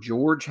Harden or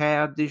George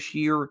have this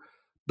year,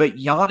 but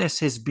Giannis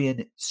has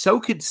been so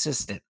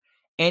consistent,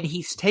 and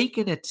he's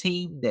taken a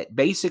team that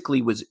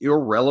basically was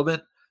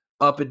irrelevant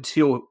up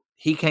until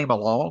he came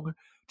along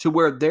to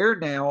where they're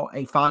now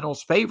a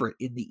finals favorite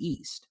in the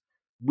East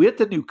with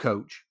the new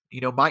coach.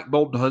 Mike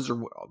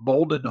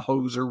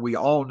Boldenhoser, we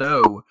all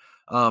know.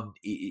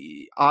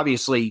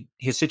 Obviously,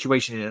 his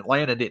situation in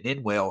Atlanta didn't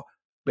end well,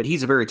 but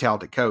he's a very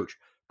talented coach.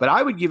 But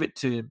I would give it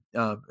to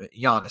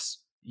Giannis.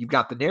 You've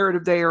got the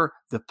narrative there.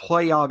 The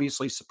play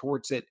obviously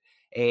supports it.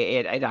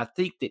 And I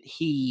think that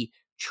he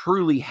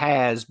truly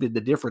has been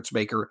the difference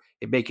maker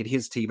in making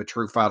his team a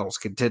true finals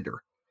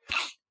contender.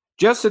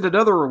 Just in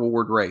another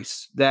award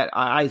race that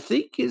I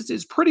think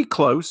is pretty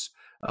close,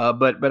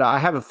 but I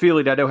have a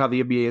feeling I know how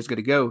the NBA is going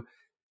to go,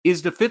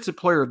 is Defensive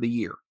Player of the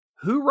Year.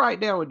 Who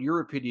right now, in your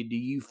opinion, do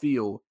you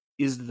feel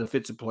is the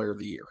Defensive Player of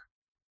the Year?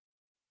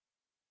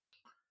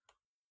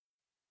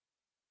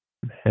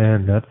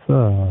 Man, that's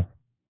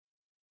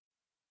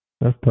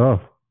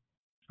tough.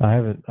 I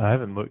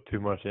haven't looked too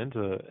much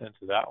into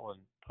that one,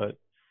 but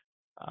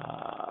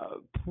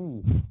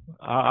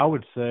I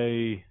would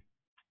say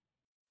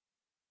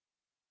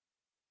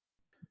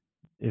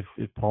if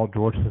Paul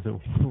George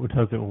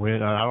doesn't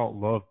win, I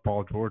don't love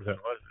Paul George that much.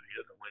 If he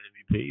doesn't win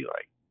MVP,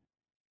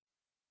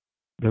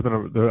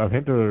 I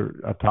think they're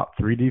a top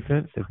 3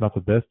 defense, if not the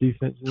best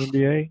defense in the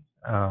NBA.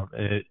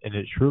 And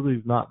it truly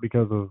is not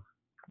because of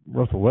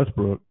Russell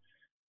Westbrook.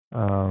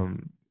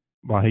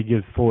 While he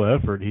gives full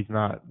effort, he's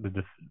not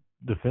the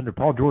defender.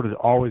 Paul George has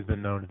always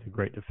been known as a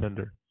great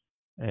defender,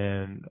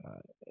 and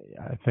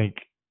I think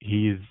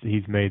he's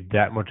made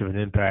that much of an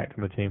impact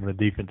on the team on the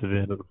defensive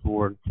end of the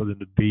floor for them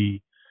to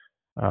be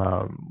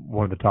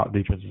one of the top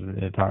defenses in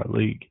the entire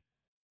league.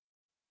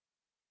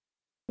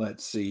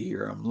 Let's see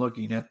here. I'm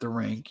looking at the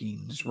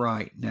rankings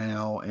right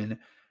now, and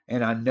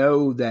I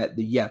know that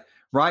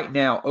right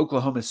now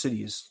Oklahoma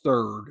City is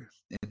 3rd,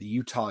 and the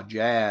Utah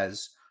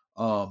Jazz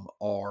are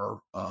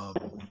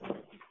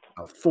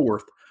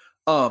 4th.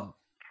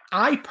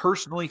 I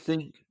personally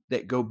think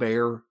that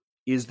Gobert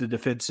is the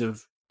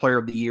Defensive Player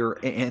of the Year,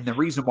 and the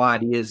reason why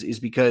it is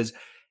because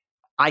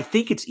I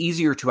think it's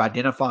easier to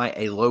identify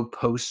a low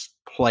post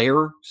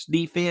player's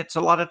defense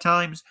a lot of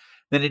times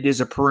than it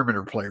is a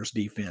perimeter player's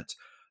defense.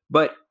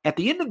 But at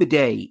the end of the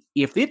day,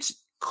 if it's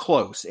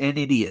close, and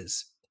it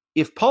is,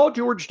 if Paul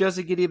George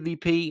doesn't get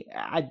MVP,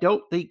 I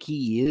don't think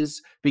he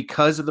is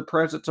because of the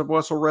presence of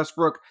Russell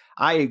Westbrook.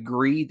 I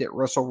agree that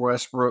Russell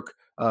Westbrook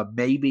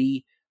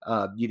maybe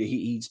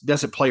he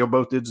doesn't play on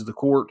both ends of the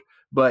court,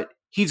 but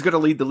he's going to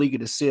lead the league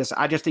in assists.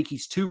 I just think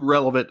he's too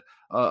relevant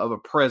of a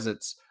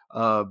presence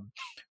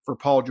for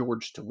Paul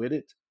George to win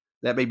it.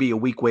 That may be a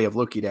weak way of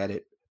looking at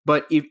it.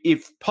 But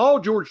if Paul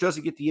George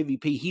doesn't get the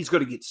MVP, he's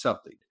going to get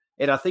something.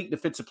 And I think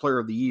Defensive Player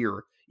of the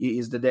Year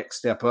is the next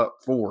step up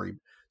for him.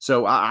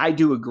 So I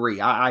do agree.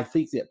 I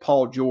think that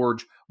Paul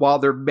George, while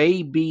there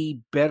may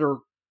be better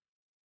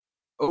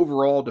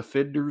overall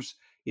defenders,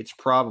 it's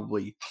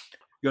probably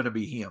going to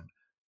be him.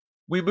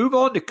 We move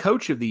on to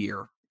Coach of the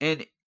Year.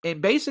 And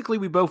and basically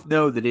we both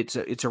know that it's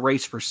a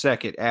race for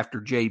second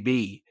after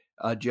JB,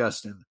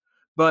 Justin.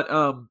 But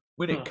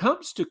when it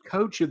comes to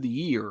Coach of the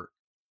Year,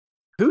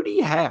 who do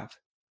you have?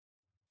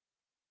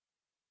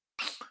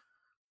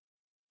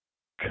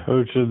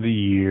 Coach of the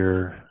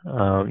Year,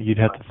 you'd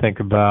have to think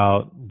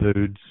about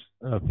Boots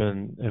up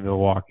in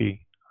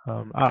Milwaukee.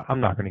 I'm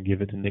not going to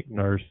give it to Nick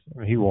Nurse. I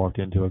mean, he walked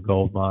into a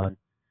gold mine,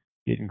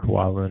 getting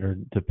Kawhi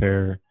Leonard to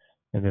pair,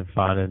 and then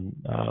finding,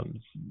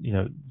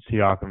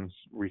 Siakam's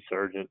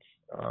resurgence.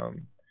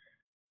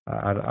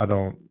 I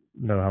don't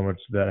know how much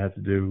that has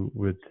to do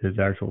with his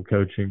actual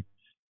coaching.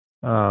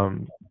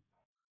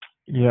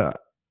 Yeah,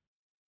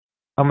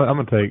 I'm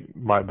gonna take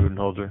Mike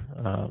Budenholzer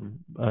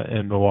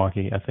in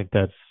Milwaukee. I think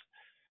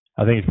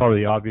he's probably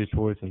the obvious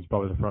choice, and he's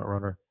probably the front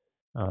runner.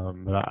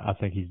 But I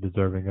think he's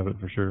deserving of it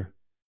for sure.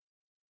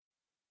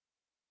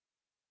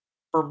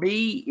 For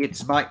me,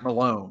 it's Mike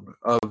Malone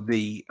of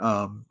the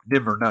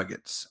Denver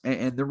Nuggets,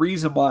 and the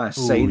reason why I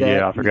say that,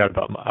 yeah, I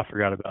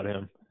forgot about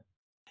him.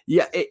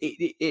 Yeah,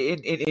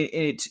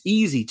 it's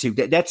easy to.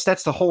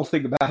 That's the whole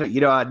thing about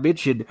it. I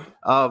mentioned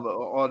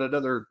on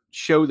another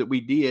show that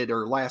we did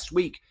or last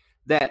week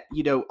that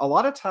a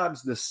lot of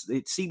times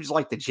it seems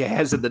like the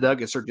Jazz and the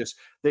Nuggets are just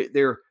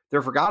they're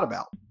forgot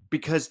about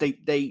because they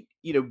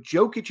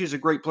Jokic is a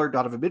great player,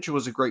 Donovan Mitchell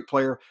is a great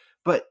player,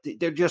 but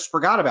they're just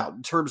forgot about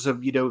in terms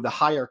of the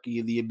hierarchy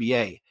of the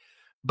NBA.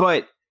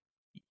 But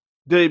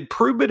the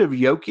improvement of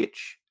Jokic,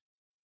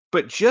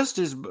 but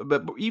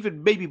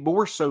even maybe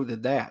more so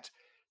than that,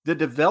 the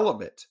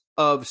development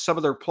of some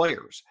of their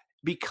players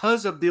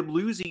because of them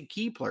losing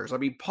key players. I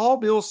mean, Paul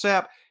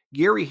Millsap,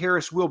 Gary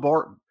Harris, Will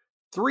Barton,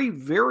 three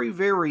very,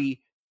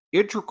 very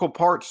integral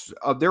parts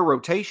of their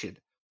rotation.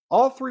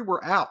 All three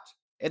were out,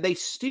 and they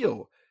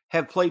still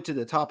have played to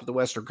the top of the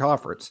Western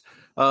Conference.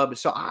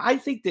 So I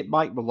think that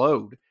Mike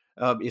Malone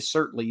is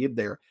certainly in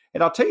there.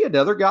 And I'll tell you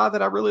another guy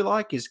that I really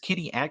like is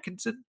Kenny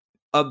Atkinson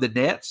of the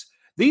Nets.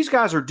 These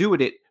guys are doing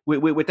it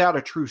without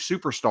a true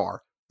superstar.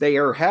 They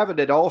are having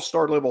an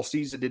all-star level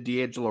season in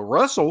D'Angelo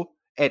Russell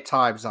at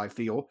times, I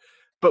feel.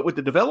 But with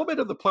the development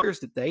of the players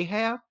that they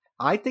have,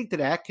 I think that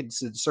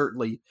Atkinson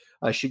certainly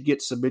should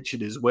get some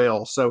mention as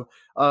well. So,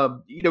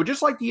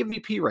 just like the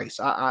MVP race,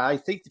 I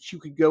think that you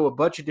could go a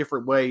bunch of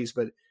different ways.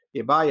 But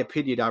in my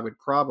opinion, I would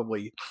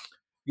probably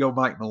go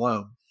Mike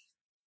Malone.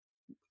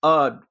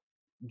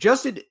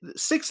 Justin,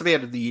 sixth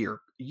man of the year.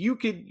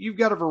 You've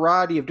got a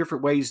variety of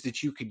different ways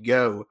that you could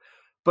go.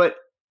 But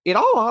in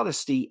all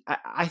honesty,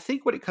 I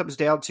think what it comes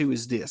down to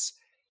is this,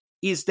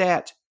 is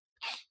that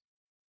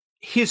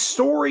his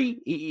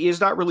story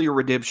is not really a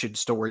redemption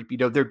story.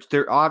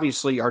 There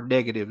obviously are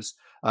negatives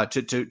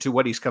to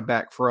what he's come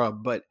back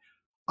from. But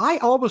I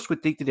almost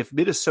would think that if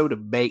Minnesota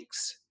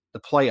makes the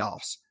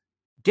playoffs,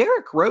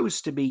 Derrick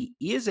Rose, to me,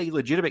 is a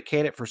legitimate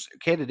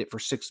candidate for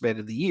sixth man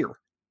of the year.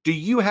 Do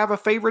you have a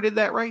favorite in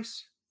that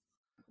race?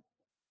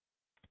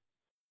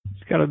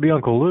 It's got to be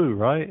Uncle Lou,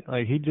 right?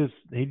 Like he just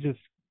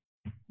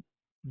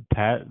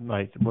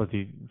was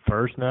he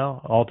first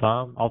now all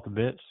time off the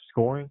bench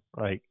scoring?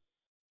 Like,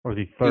 or was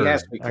he third? I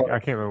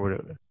can't remember what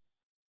it was.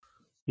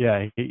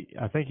 Yeah,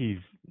 I think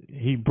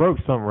he broke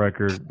some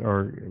record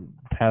or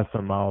passed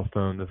some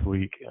milestone this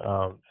week,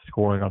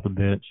 scoring off the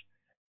bench,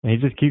 and he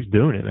just keeps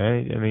doing it,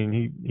 man. I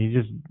mean, he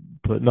just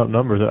putting up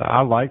numbers.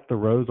 I like the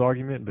Rose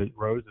argument, but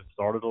Rose has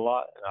started a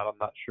lot, and I'm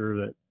not sure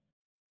that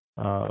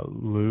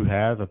Lou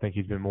has. I think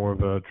he's been more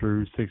of a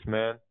true six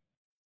man.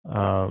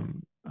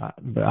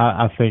 But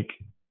I think,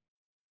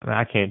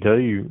 I can't tell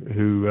you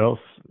who else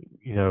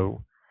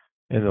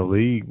in the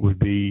league would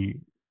be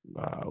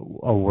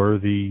a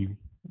worthy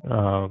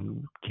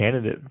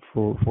candidate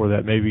for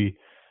that. Maybe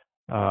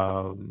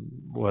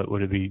what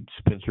would it be?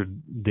 Spencer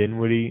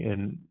Dinwiddie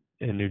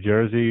in New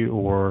Jersey,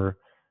 or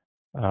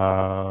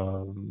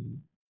I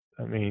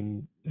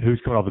mean,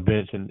 who's coming off the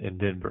bench in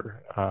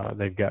Denver?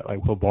 They've got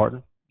like Will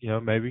Barton,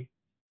 maybe.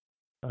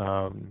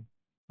 I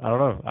don't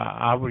know.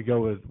 I would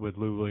go with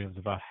Lou Williams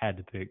if I had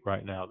to pick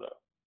right now, though.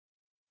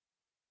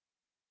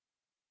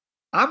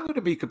 I'm going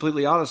to be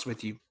completely honest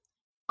with you.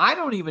 I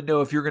don't even know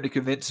if you're going to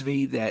convince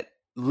me that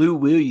Lou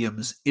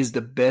Williams is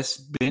the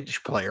best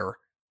bench player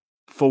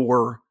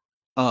for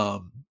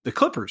the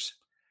Clippers.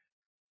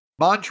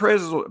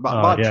 Montrezl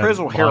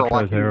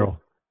Harrell.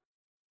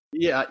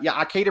 Yeah,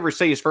 I can't ever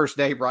say his first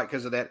name right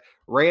because of that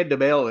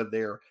random L in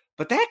there.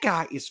 But that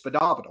guy is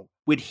phenomenal.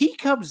 When he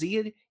comes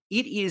in,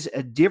 he is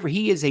a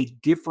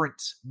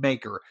difference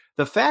maker.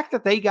 The fact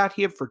that they got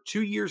him for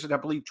 2 years and I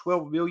believe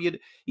 $12 million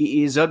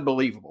is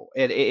unbelievable.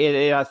 And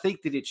I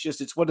think that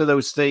it's one of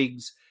those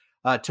things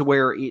to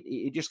where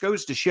it just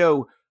goes to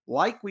show,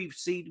 like we've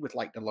seen with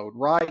like Delone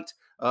Wright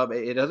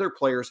and other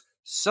players,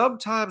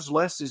 sometimes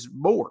less is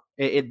more.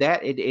 And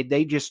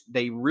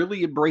they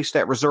really embrace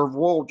that reserve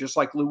role just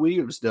like Lou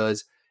Williams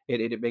does,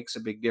 and it makes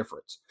a big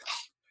difference.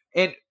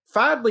 And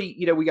finally,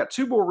 we got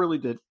two more really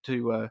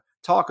to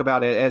talk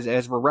about it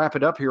as we're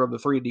wrapping up here on the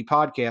 3&D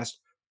podcast.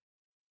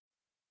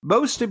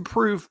 Most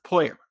improved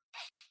player.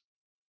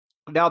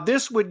 Now,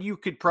 this one you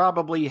could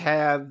probably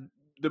have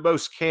the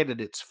most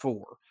candidates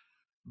for,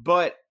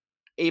 but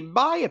in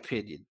my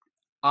opinion,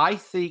 I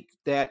think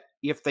that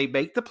if they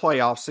make the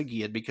playoffs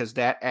again, because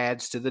that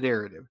adds to the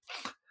narrative,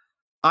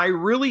 I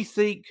really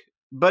think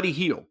Buddy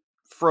Hield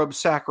from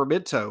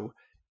Sacramento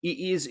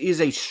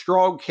is a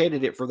strong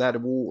candidate for that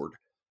award,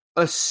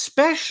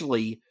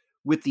 especially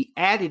with the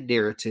added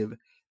narrative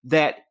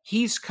that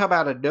he's come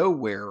out of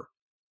nowhere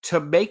to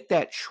make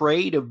that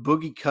trade of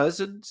Boogie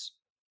Cousins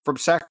from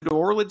Sacramento to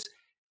Orleans.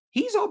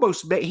 He's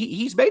almost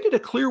he's made it a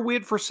clear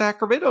win for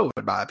Sacramento,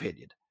 in my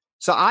opinion.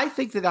 So I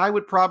think that I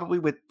would probably,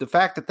 with the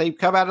fact that they've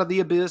come out of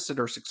the abyss and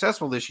are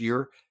successful this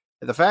year,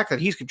 and the fact that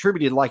he's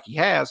contributed like he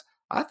has,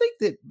 I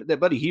think that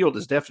Buddy Hield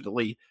is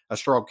definitely a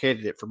strong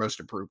candidate for most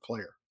improved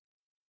player.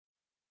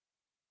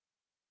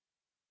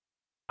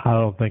 I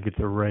don't think it's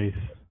a race.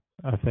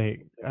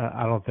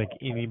 I don't think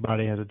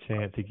anybody has a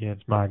chance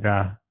against my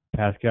guy,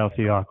 Pascal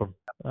Siakam.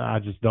 I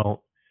just don't.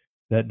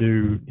 That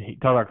dude, he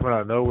talk about coming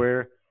out of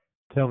nowhere.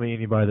 Tell me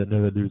anybody that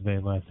knew that dude's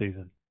name last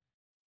season.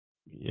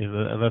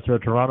 Unless you're a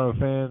Toronto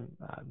fan,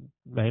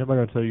 man,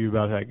 nobody gonna tell you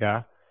about that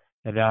guy.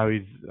 And now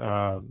he's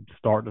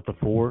starting at the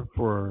 4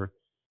 for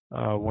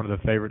one of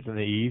the favorites in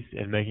the East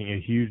and making a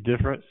huge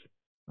difference.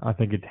 I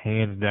think it's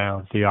hands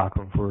down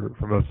Siakam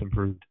for most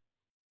improved.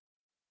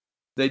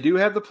 They do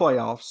have the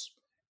playoffs,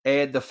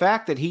 and the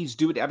fact that he's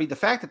doing, I mean, the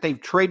fact that they've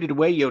traded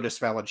away Jonas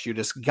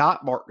Valanciunas,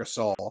 got Marc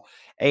Gasol,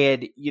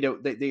 and,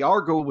 they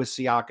are going with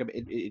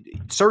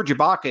Siakam. Serge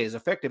Ibaka, as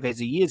effective as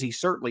he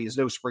certainly is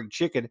no spring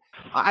chicken.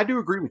 I do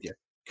agree with you.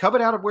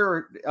 Coming out of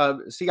where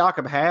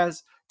Siakam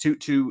has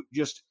to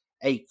just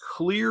a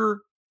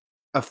clear,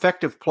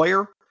 effective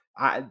player,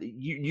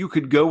 you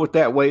could go with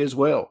that way as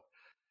well.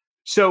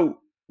 So,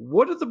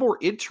 one of the more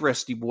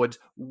interesting ones,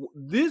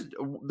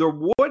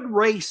 the one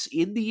race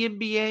in the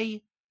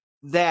NBA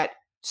that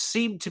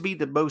seemed to be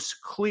the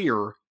most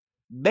clear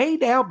may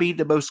now be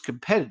the most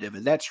competitive,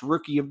 and that's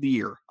Rookie of the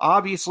Year.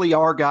 Obviously,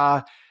 our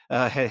guy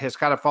has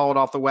kind of fallen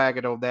off the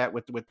wagon on that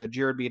with the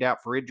Jared being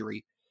out for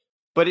injury.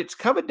 But it's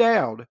coming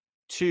down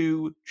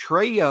to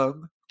Trae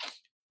Young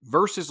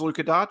versus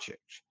Luka Doncic.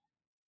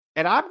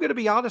 And I'm going to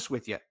be honest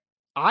with you.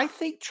 I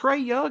think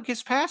Trae Young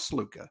has passed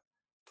Luka.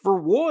 For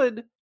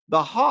one,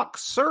 the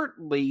Hawks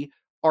certainly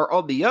are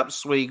on the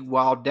upswing,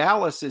 while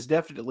Dallas is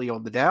definitely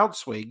on the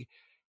downswing.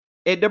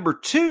 And number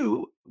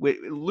two, with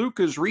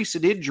Luka's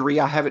recent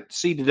injury, I haven't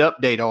seen an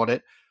update on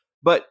it,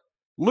 but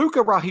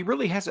Luka, while he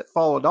really hasn't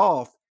fallen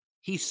off,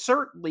 he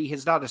certainly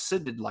has not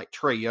ascended like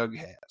Trae Young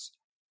has.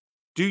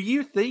 Do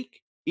you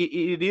think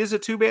it is a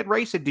two-man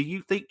race, and do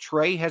you think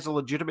Trae has a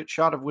legitimate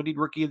shot of winning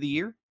Rookie of the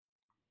Year?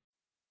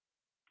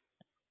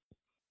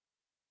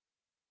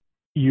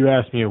 You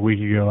asked me a week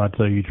ago, I'd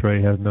tell you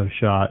Trae has no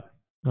shot.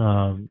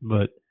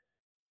 But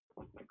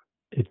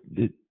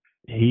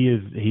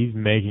he's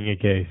making a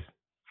case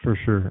for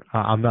sure.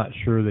 I'm not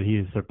sure that he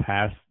has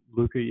surpassed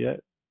Luka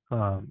yet.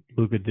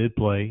 Luka did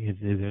play. His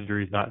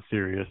injury is not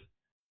serious.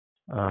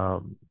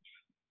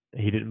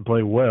 He didn't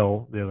play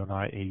well the other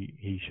night.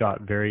 He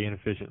shot very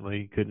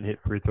inefficiently. Couldn't hit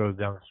free throws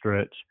down the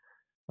stretch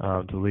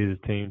to lead his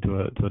team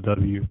to a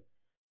W.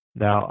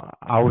 Now,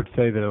 I would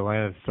say that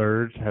Atlanta's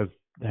surge has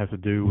to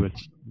do with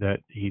that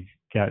he's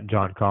got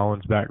John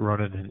Collins back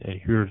running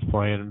and Huard's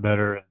playing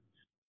better.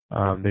 They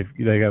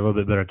got a little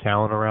bit better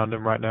talent around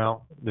him right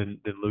now than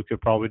Luka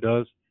probably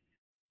does.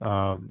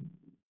 I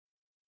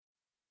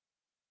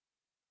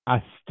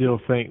still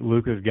think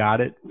Luka's got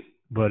it,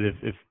 but if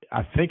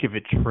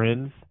it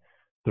trends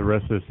the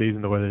rest of the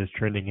season the way that it's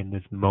trending in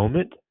this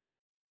moment,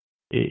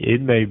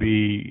 it may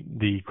be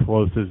the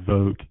closest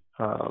vote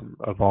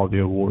of all the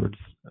awards,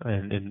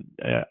 and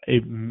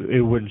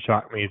it wouldn't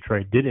shock me if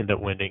Trae did end up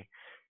winning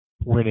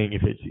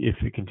if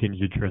it continues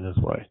to trend this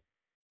way.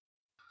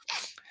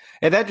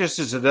 And that just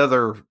is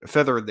another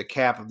feather in the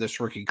cap of this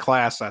rookie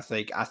class. I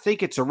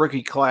think it's a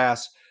rookie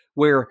class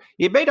where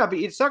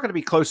it's not going to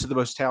be close to the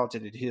most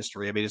talented in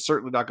history. I mean, it's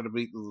certainly not going to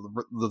be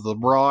the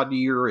LeBron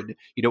year and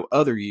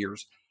other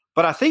years.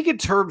 But I think in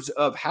terms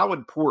of how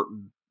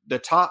important the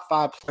top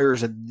 5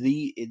 players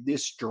in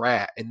this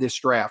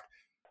draft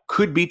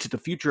could be to the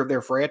future of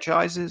their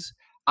franchises,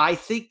 I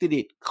think that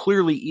it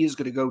clearly is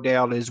going to go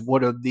down as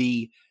one of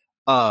the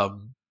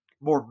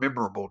more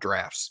memorable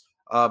drafts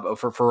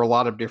for a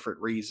lot of different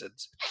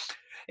reasons.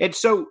 And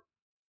so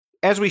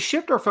as we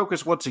shift our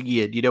focus once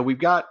again, we've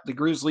got the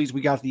Grizzlies,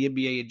 we got the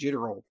NBA in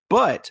general,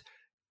 but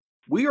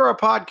we are a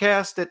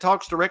podcast that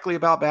talks directly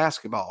about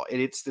basketball,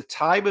 and it's the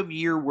time of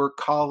year where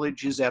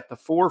college is at the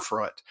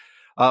forefront.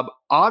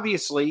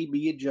 Obviously,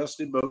 me and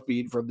Justin both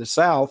being from the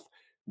South,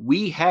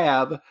 we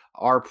have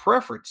our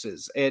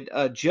preferences. And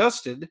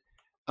Justin,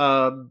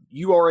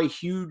 you are a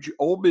huge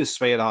Ole Miss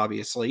fan,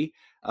 obviously.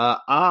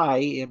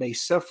 I am a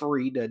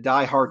suffering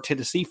diehard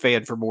Tennessee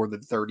fan for more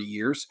than 30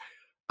 years.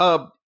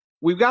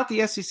 We've got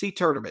the SEC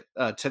tournament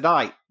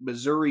tonight.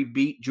 Missouri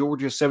beat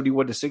Georgia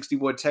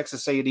 71-61.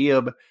 Texas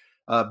A&M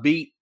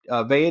beat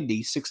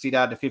Vandy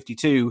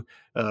 69-52.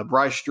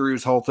 Bryce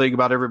Drew's whole thing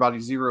about everybody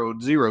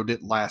 0-0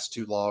 didn't last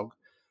too long.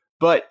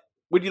 But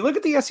when you look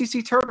at the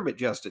SEC tournament,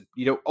 Justin,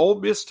 Ole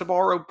Miss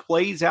tomorrow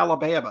plays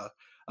Alabama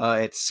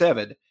at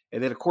 7.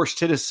 And then, of course,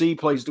 Tennessee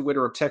plays the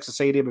winner of Texas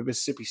A&M and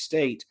Mississippi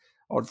State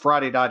on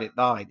Friday night at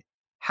 9.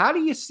 How do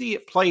you see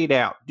it played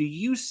out? Do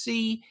you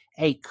see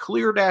a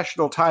clear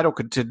national title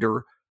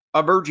contender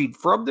emerging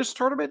from this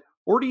tournament,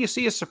 or do you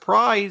see a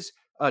surprise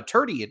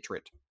tourney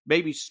entrant,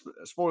 maybe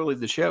spoiling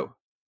the show?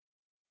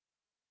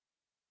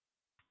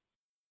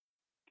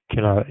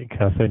 Can I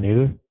say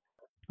neither?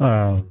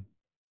 Um,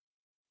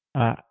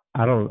 I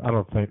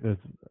don't think this.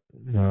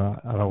 No,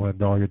 I don't want to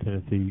dog your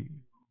Tennessee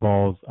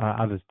balls.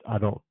 I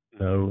don't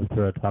know if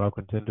they're a title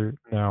contender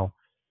now.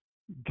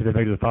 Can they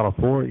make it to the Final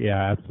Four?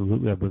 Yeah,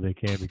 absolutely. I believe they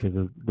can because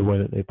of the way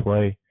that they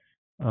play.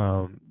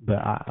 But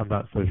I'm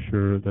not so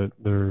sure that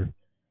they're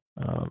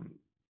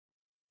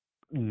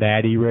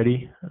natty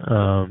ready.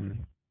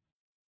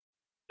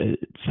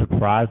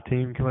 Surprise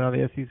team coming out of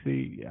the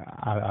SEC?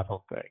 I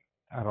don't think.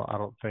 I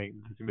don't think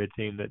this is gonna be a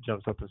team that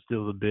jumps up and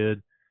steals a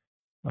bid.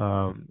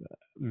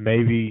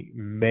 Maybe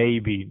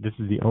this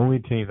is the only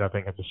team that I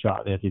think has a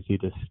shot in the SEC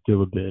to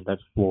steal a bid.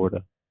 That's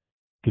Florida,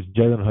 because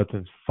Jalen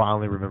Hudson's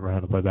finally remember how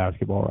to play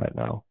basketball right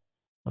now.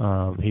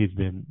 He's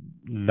been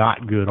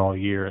not good all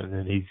year, and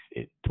then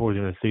towards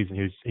the end of the season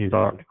he's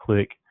starting to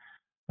click.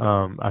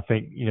 I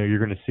think you're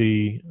going to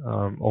see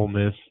Ole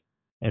Miss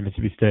and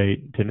Mississippi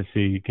State,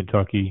 Tennessee,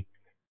 Kentucky.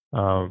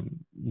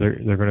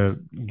 They're going to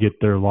get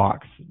their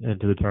locks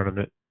into the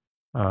tournament.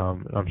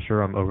 I'm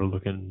sure I'm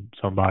overlooking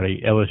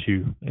somebody.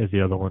 LSU is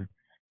the other one,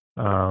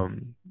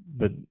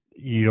 but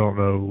you don't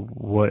know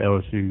what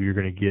LSU you're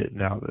going to get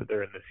now that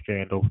they're in the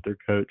scandal with their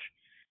coach.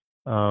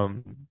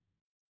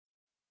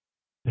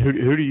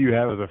 Who do you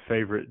have as a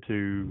favorite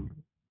to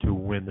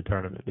win the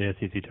tournament, the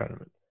SEC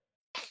tournament?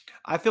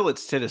 I feel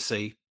it's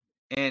Tennessee,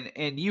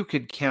 and you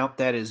could count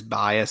that as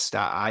biased.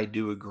 I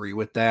do agree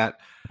with that,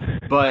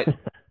 but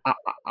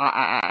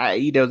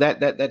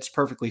that's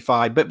perfectly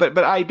fine. But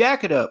I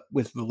back it up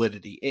with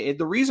validity, and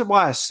the reason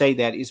why I say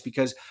that is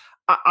because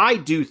I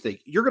do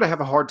think you're going to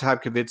have a hard time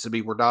convincing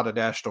me we're not a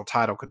national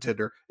title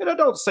contender, and I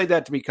don't say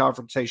that to be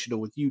confrontational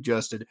with you,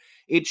 Justin.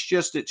 It's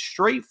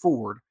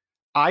straightforward.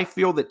 I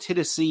feel that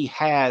Tennessee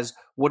has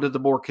one of the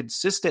more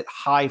consistent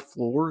high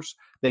floors.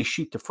 They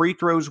shoot the free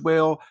throws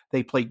well.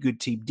 They play good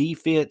team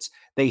defense.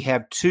 They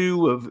have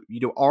two of,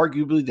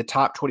 arguably the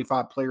top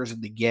 25 players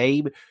in the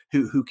game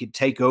who can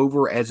take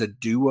over as a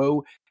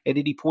duo at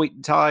any point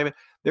in time.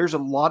 There's a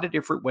lot of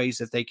different ways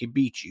that they can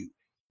beat you.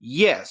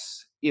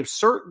 Yes, if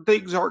certain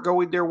things aren't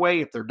going their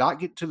way, if they're not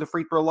getting to the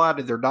free throw line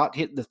and they're not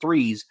hitting the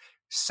threes,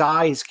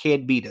 size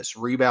can beat us.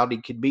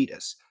 Rebounding can beat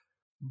us.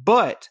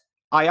 But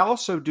I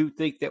also do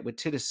think that with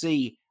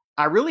Tennessee,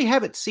 I really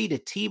haven't seen a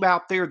team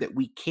out there that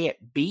we can't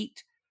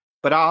beat,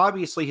 but I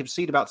obviously have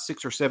seen about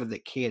 6 or 7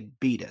 that can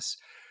beat us.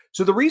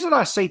 So the reason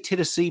I say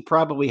Tennessee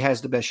probably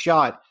has the best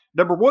shot,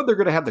 number one, they're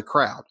going to have the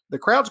crowd. The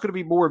crowd's going to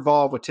be more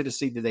involved with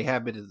Tennessee than they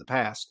have been in the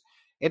past.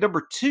 And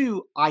number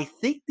two, I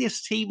think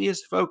this team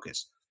is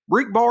focused.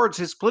 Rick Barnes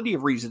has plenty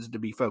of reasons to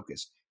be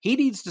focused. He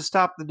needs to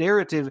stop the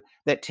narrative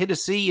that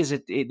Tennessee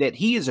that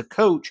he is a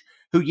coach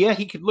who, yeah,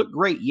 he can look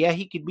great. Yeah,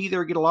 he can be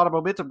there and get a lot of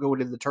momentum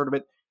going into the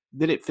tournament.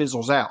 Then it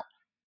fizzles out.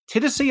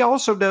 Tennessee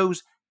also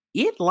knows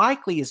it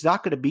likely is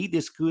not going to be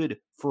this good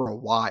for a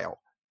while.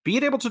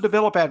 Being able to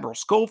develop Admiral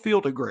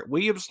Schofield and Grant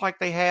Williams like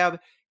they have,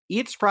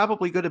 it's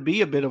probably going to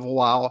be a bit of a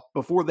while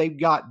before they've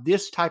got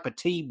this type of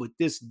team with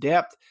this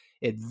depth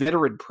and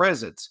veteran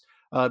presence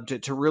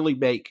to really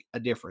make a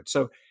difference.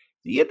 So,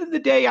 at the end of the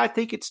day, I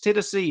think it's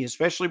Tennessee,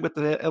 especially with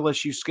the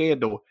LSU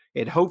scandal.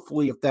 And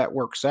hopefully, if that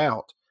works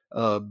out,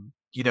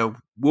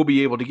 we'll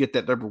be able to get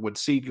that number one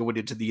seed going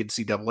into the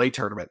NCAA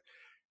tournament.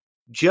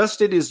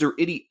 Justin, is there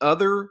any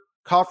other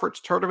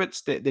conference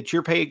tournaments that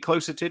you're paying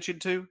close attention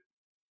to?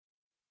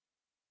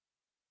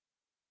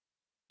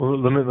 Well,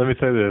 let me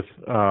say this.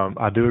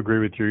 I do agree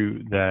with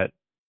you that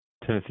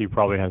Tennessee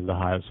probably has the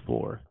highest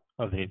floor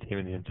of any team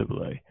in the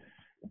NCAA,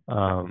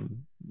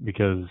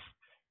 because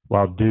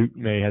while Duke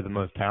may have the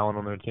most talent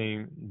on their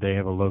team, they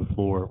have a low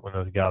floor when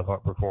those guys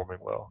aren't performing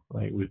well.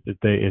 Like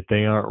if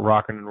they aren't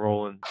rocking and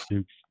rolling,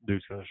 Duke's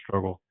going to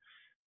struggle.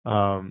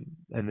 And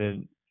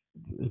then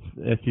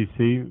SEC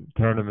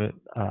tournament,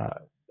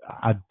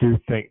 I do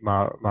think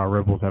my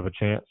Rebels have a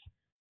chance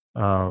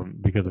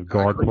because of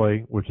guard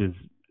play, which is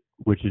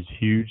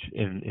huge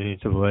in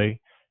NCAA.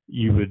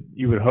 You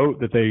would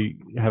hope that they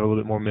have a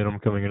little bit more momentum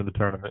coming into the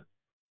tournament.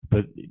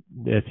 But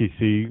the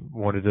SEC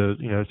wanted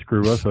to,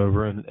 screw us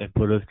over and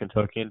put us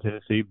Kentucky and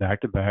Tennessee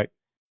back to back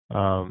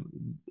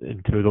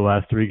into the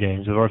last 3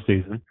 games of our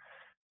season.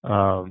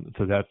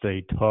 So that's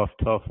a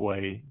tough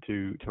way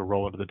to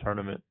roll into the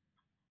tournament.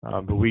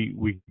 But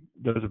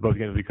those are both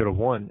games we could have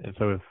won. And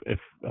so if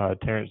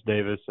Terrence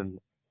Davis and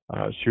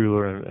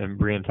Schuler and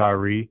Brian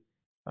Tyree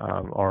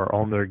are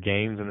on their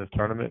games in this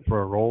tournament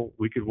for a role,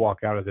 we could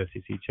walk out as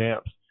SEC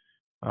champs.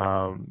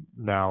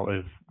 Now,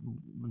 if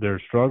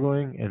they're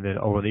struggling and then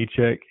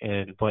Olenichek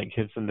and Blake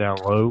Henson down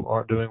low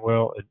aren't doing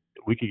well,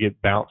 we could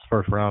get bounced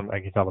first round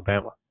against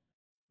Alabama.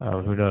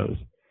 Who knows?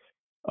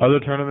 Other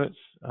tournaments,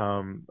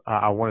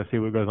 I want to see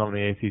what goes on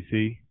in the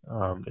ACC.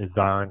 Is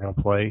Zion going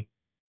to play?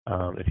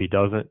 If he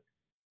doesn't,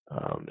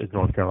 Is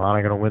North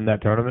Carolina going to win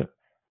that tournament?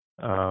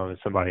 Is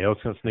somebody else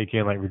going to sneak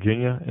in like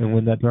Virginia and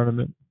win that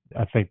tournament?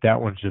 I think that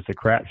one's just a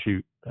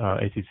crapshoot.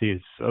 ACC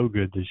is so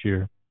good this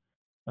year.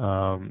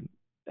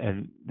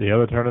 And the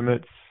other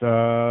tournaments,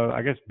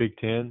 I guess Big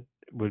Ten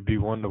would be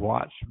one to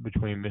watch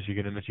between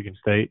Michigan and Michigan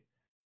State.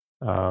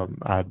 All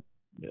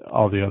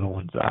the other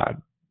ones,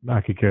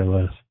 I could care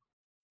less.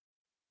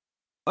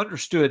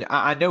 Understood.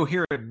 I know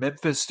here in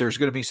Memphis, there's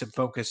going to be some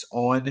focus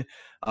on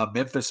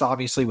Memphis,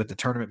 obviously, with the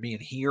tournament being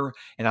here.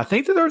 And I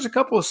think that there's a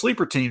couple of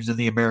sleeper teams in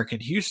the American,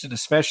 Houston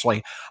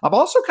especially. I'm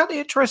also kind of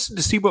interested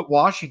to see what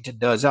Washington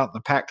does out in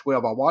the Pac-12.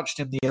 I watched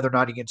him the other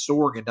night against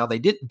Oregon. Now, they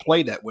didn't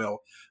play that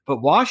well,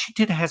 but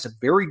Washington has a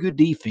very good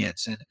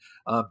defense. And,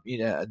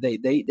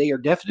 they are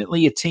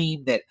definitely a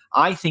team that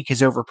I think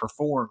has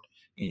overperformed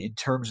in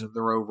terms of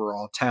their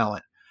overall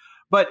talent.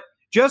 But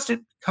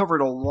Justin covered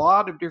a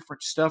lot of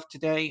different stuff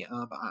today.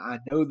 I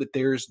know that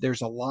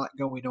there's a lot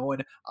going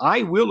on.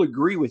 I will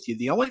agree with you.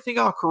 The only thing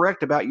I'll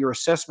correct about your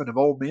assessment of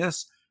Ole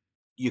Miss,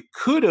 you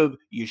could have,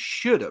 you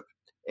should have.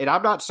 And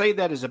I'm not saying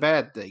that is a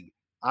bad thing.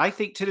 I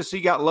think Tennessee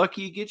got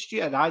lucky against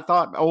you, and I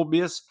thought Ole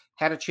Miss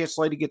had a chance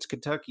late against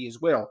Kentucky as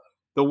well.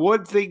 The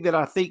one thing that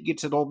I think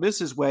gets in Ole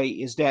Miss's way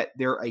is that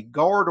they're a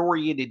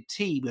guard-oriented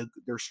team.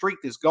 Their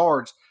strength is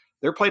guards.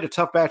 They're playing a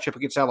tough matchup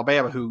against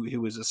Alabama,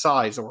 who is a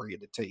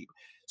size-oriented team.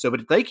 So,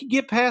 but if they can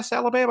get past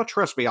Alabama,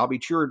 trust me, I'll be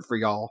cheering for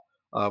y'all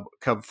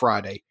come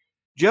Friday.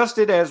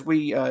 Justin, as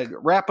we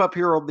wrap up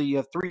here on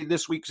the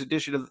this week's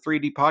edition of the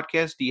 3D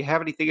podcast, do you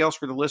have anything else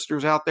for the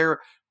listeners out there?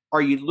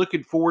 Are you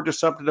looking forward to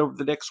something over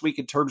the next week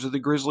in terms of the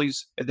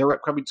Grizzlies and their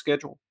upcoming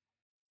schedule?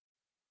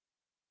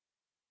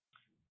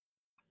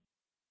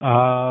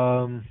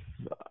 I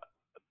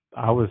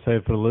would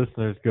say for the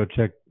listeners, go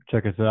check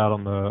us out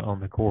on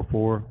the Core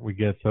 4. We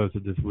guest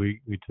hosted this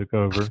week. We took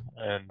over,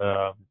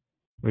 and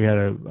we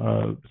had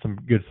some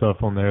good stuff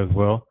on there as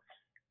well.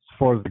 As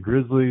far as the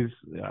Grizzlies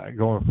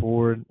going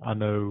forward, I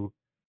know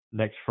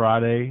next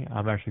Friday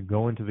I'm actually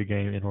going to the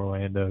game in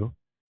Orlando,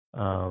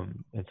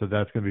 and so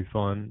that's going to be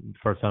fun.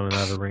 First time in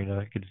that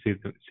arena. Get to see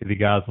the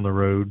guys on the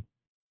road.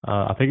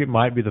 I think it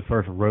might be the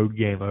first road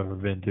game I've ever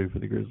been to for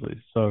the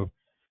Grizzlies. So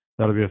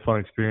that'll be a fun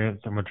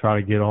experience. I'm going to try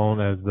to get on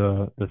as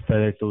the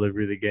FedEx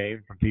delivery of the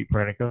game from Pete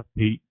Pranica.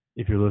 Pete,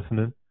 if you're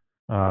listening,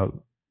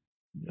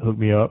 hook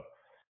me up.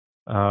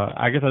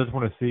 I guess I just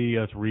want to see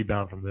us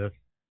rebound from this.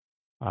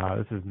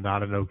 This is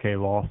not an okay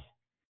loss.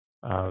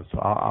 So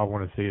I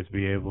want to see us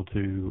be able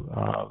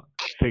to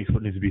fix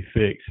what needs to be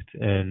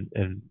fixed and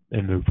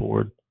move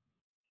forward.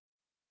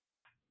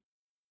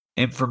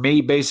 And for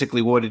me,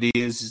 basically what it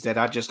is that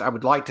I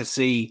would like to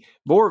see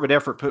more of an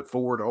effort put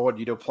forward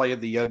on,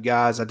 playing the young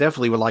guys. I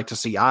definitely would like to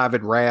see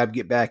Ivan Rabb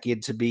get back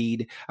into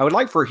Bede. I would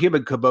like for him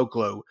and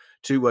Caboclo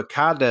to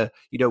kind of,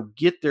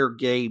 get their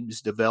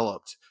games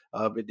developed.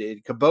 And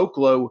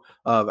Caboclo,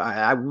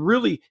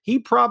 he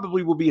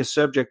probably will be a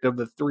subject of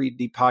the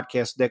 3D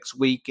podcast next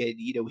week. And,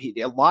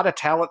 a lot of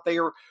talent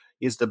there.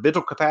 Is the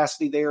mental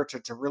capacity there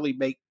to really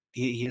make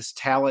his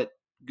talent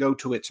go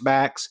to its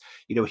max?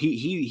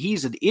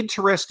 He's an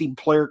interesting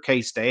player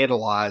case to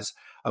analyze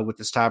with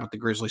this time with the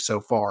Grizzlies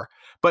so far.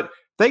 But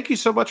thank you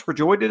so much for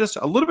joining us.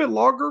 A little bit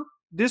longer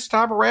this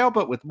time around,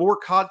 but with more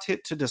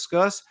content to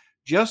discuss.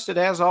 Justin,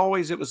 as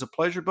always, it was a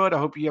pleasure, bud. I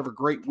hope you have a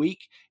great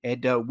week,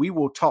 and we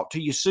will talk to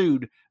you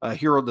soon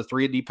here on the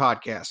 3D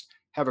podcast.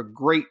 Have a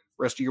great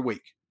rest of your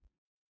week.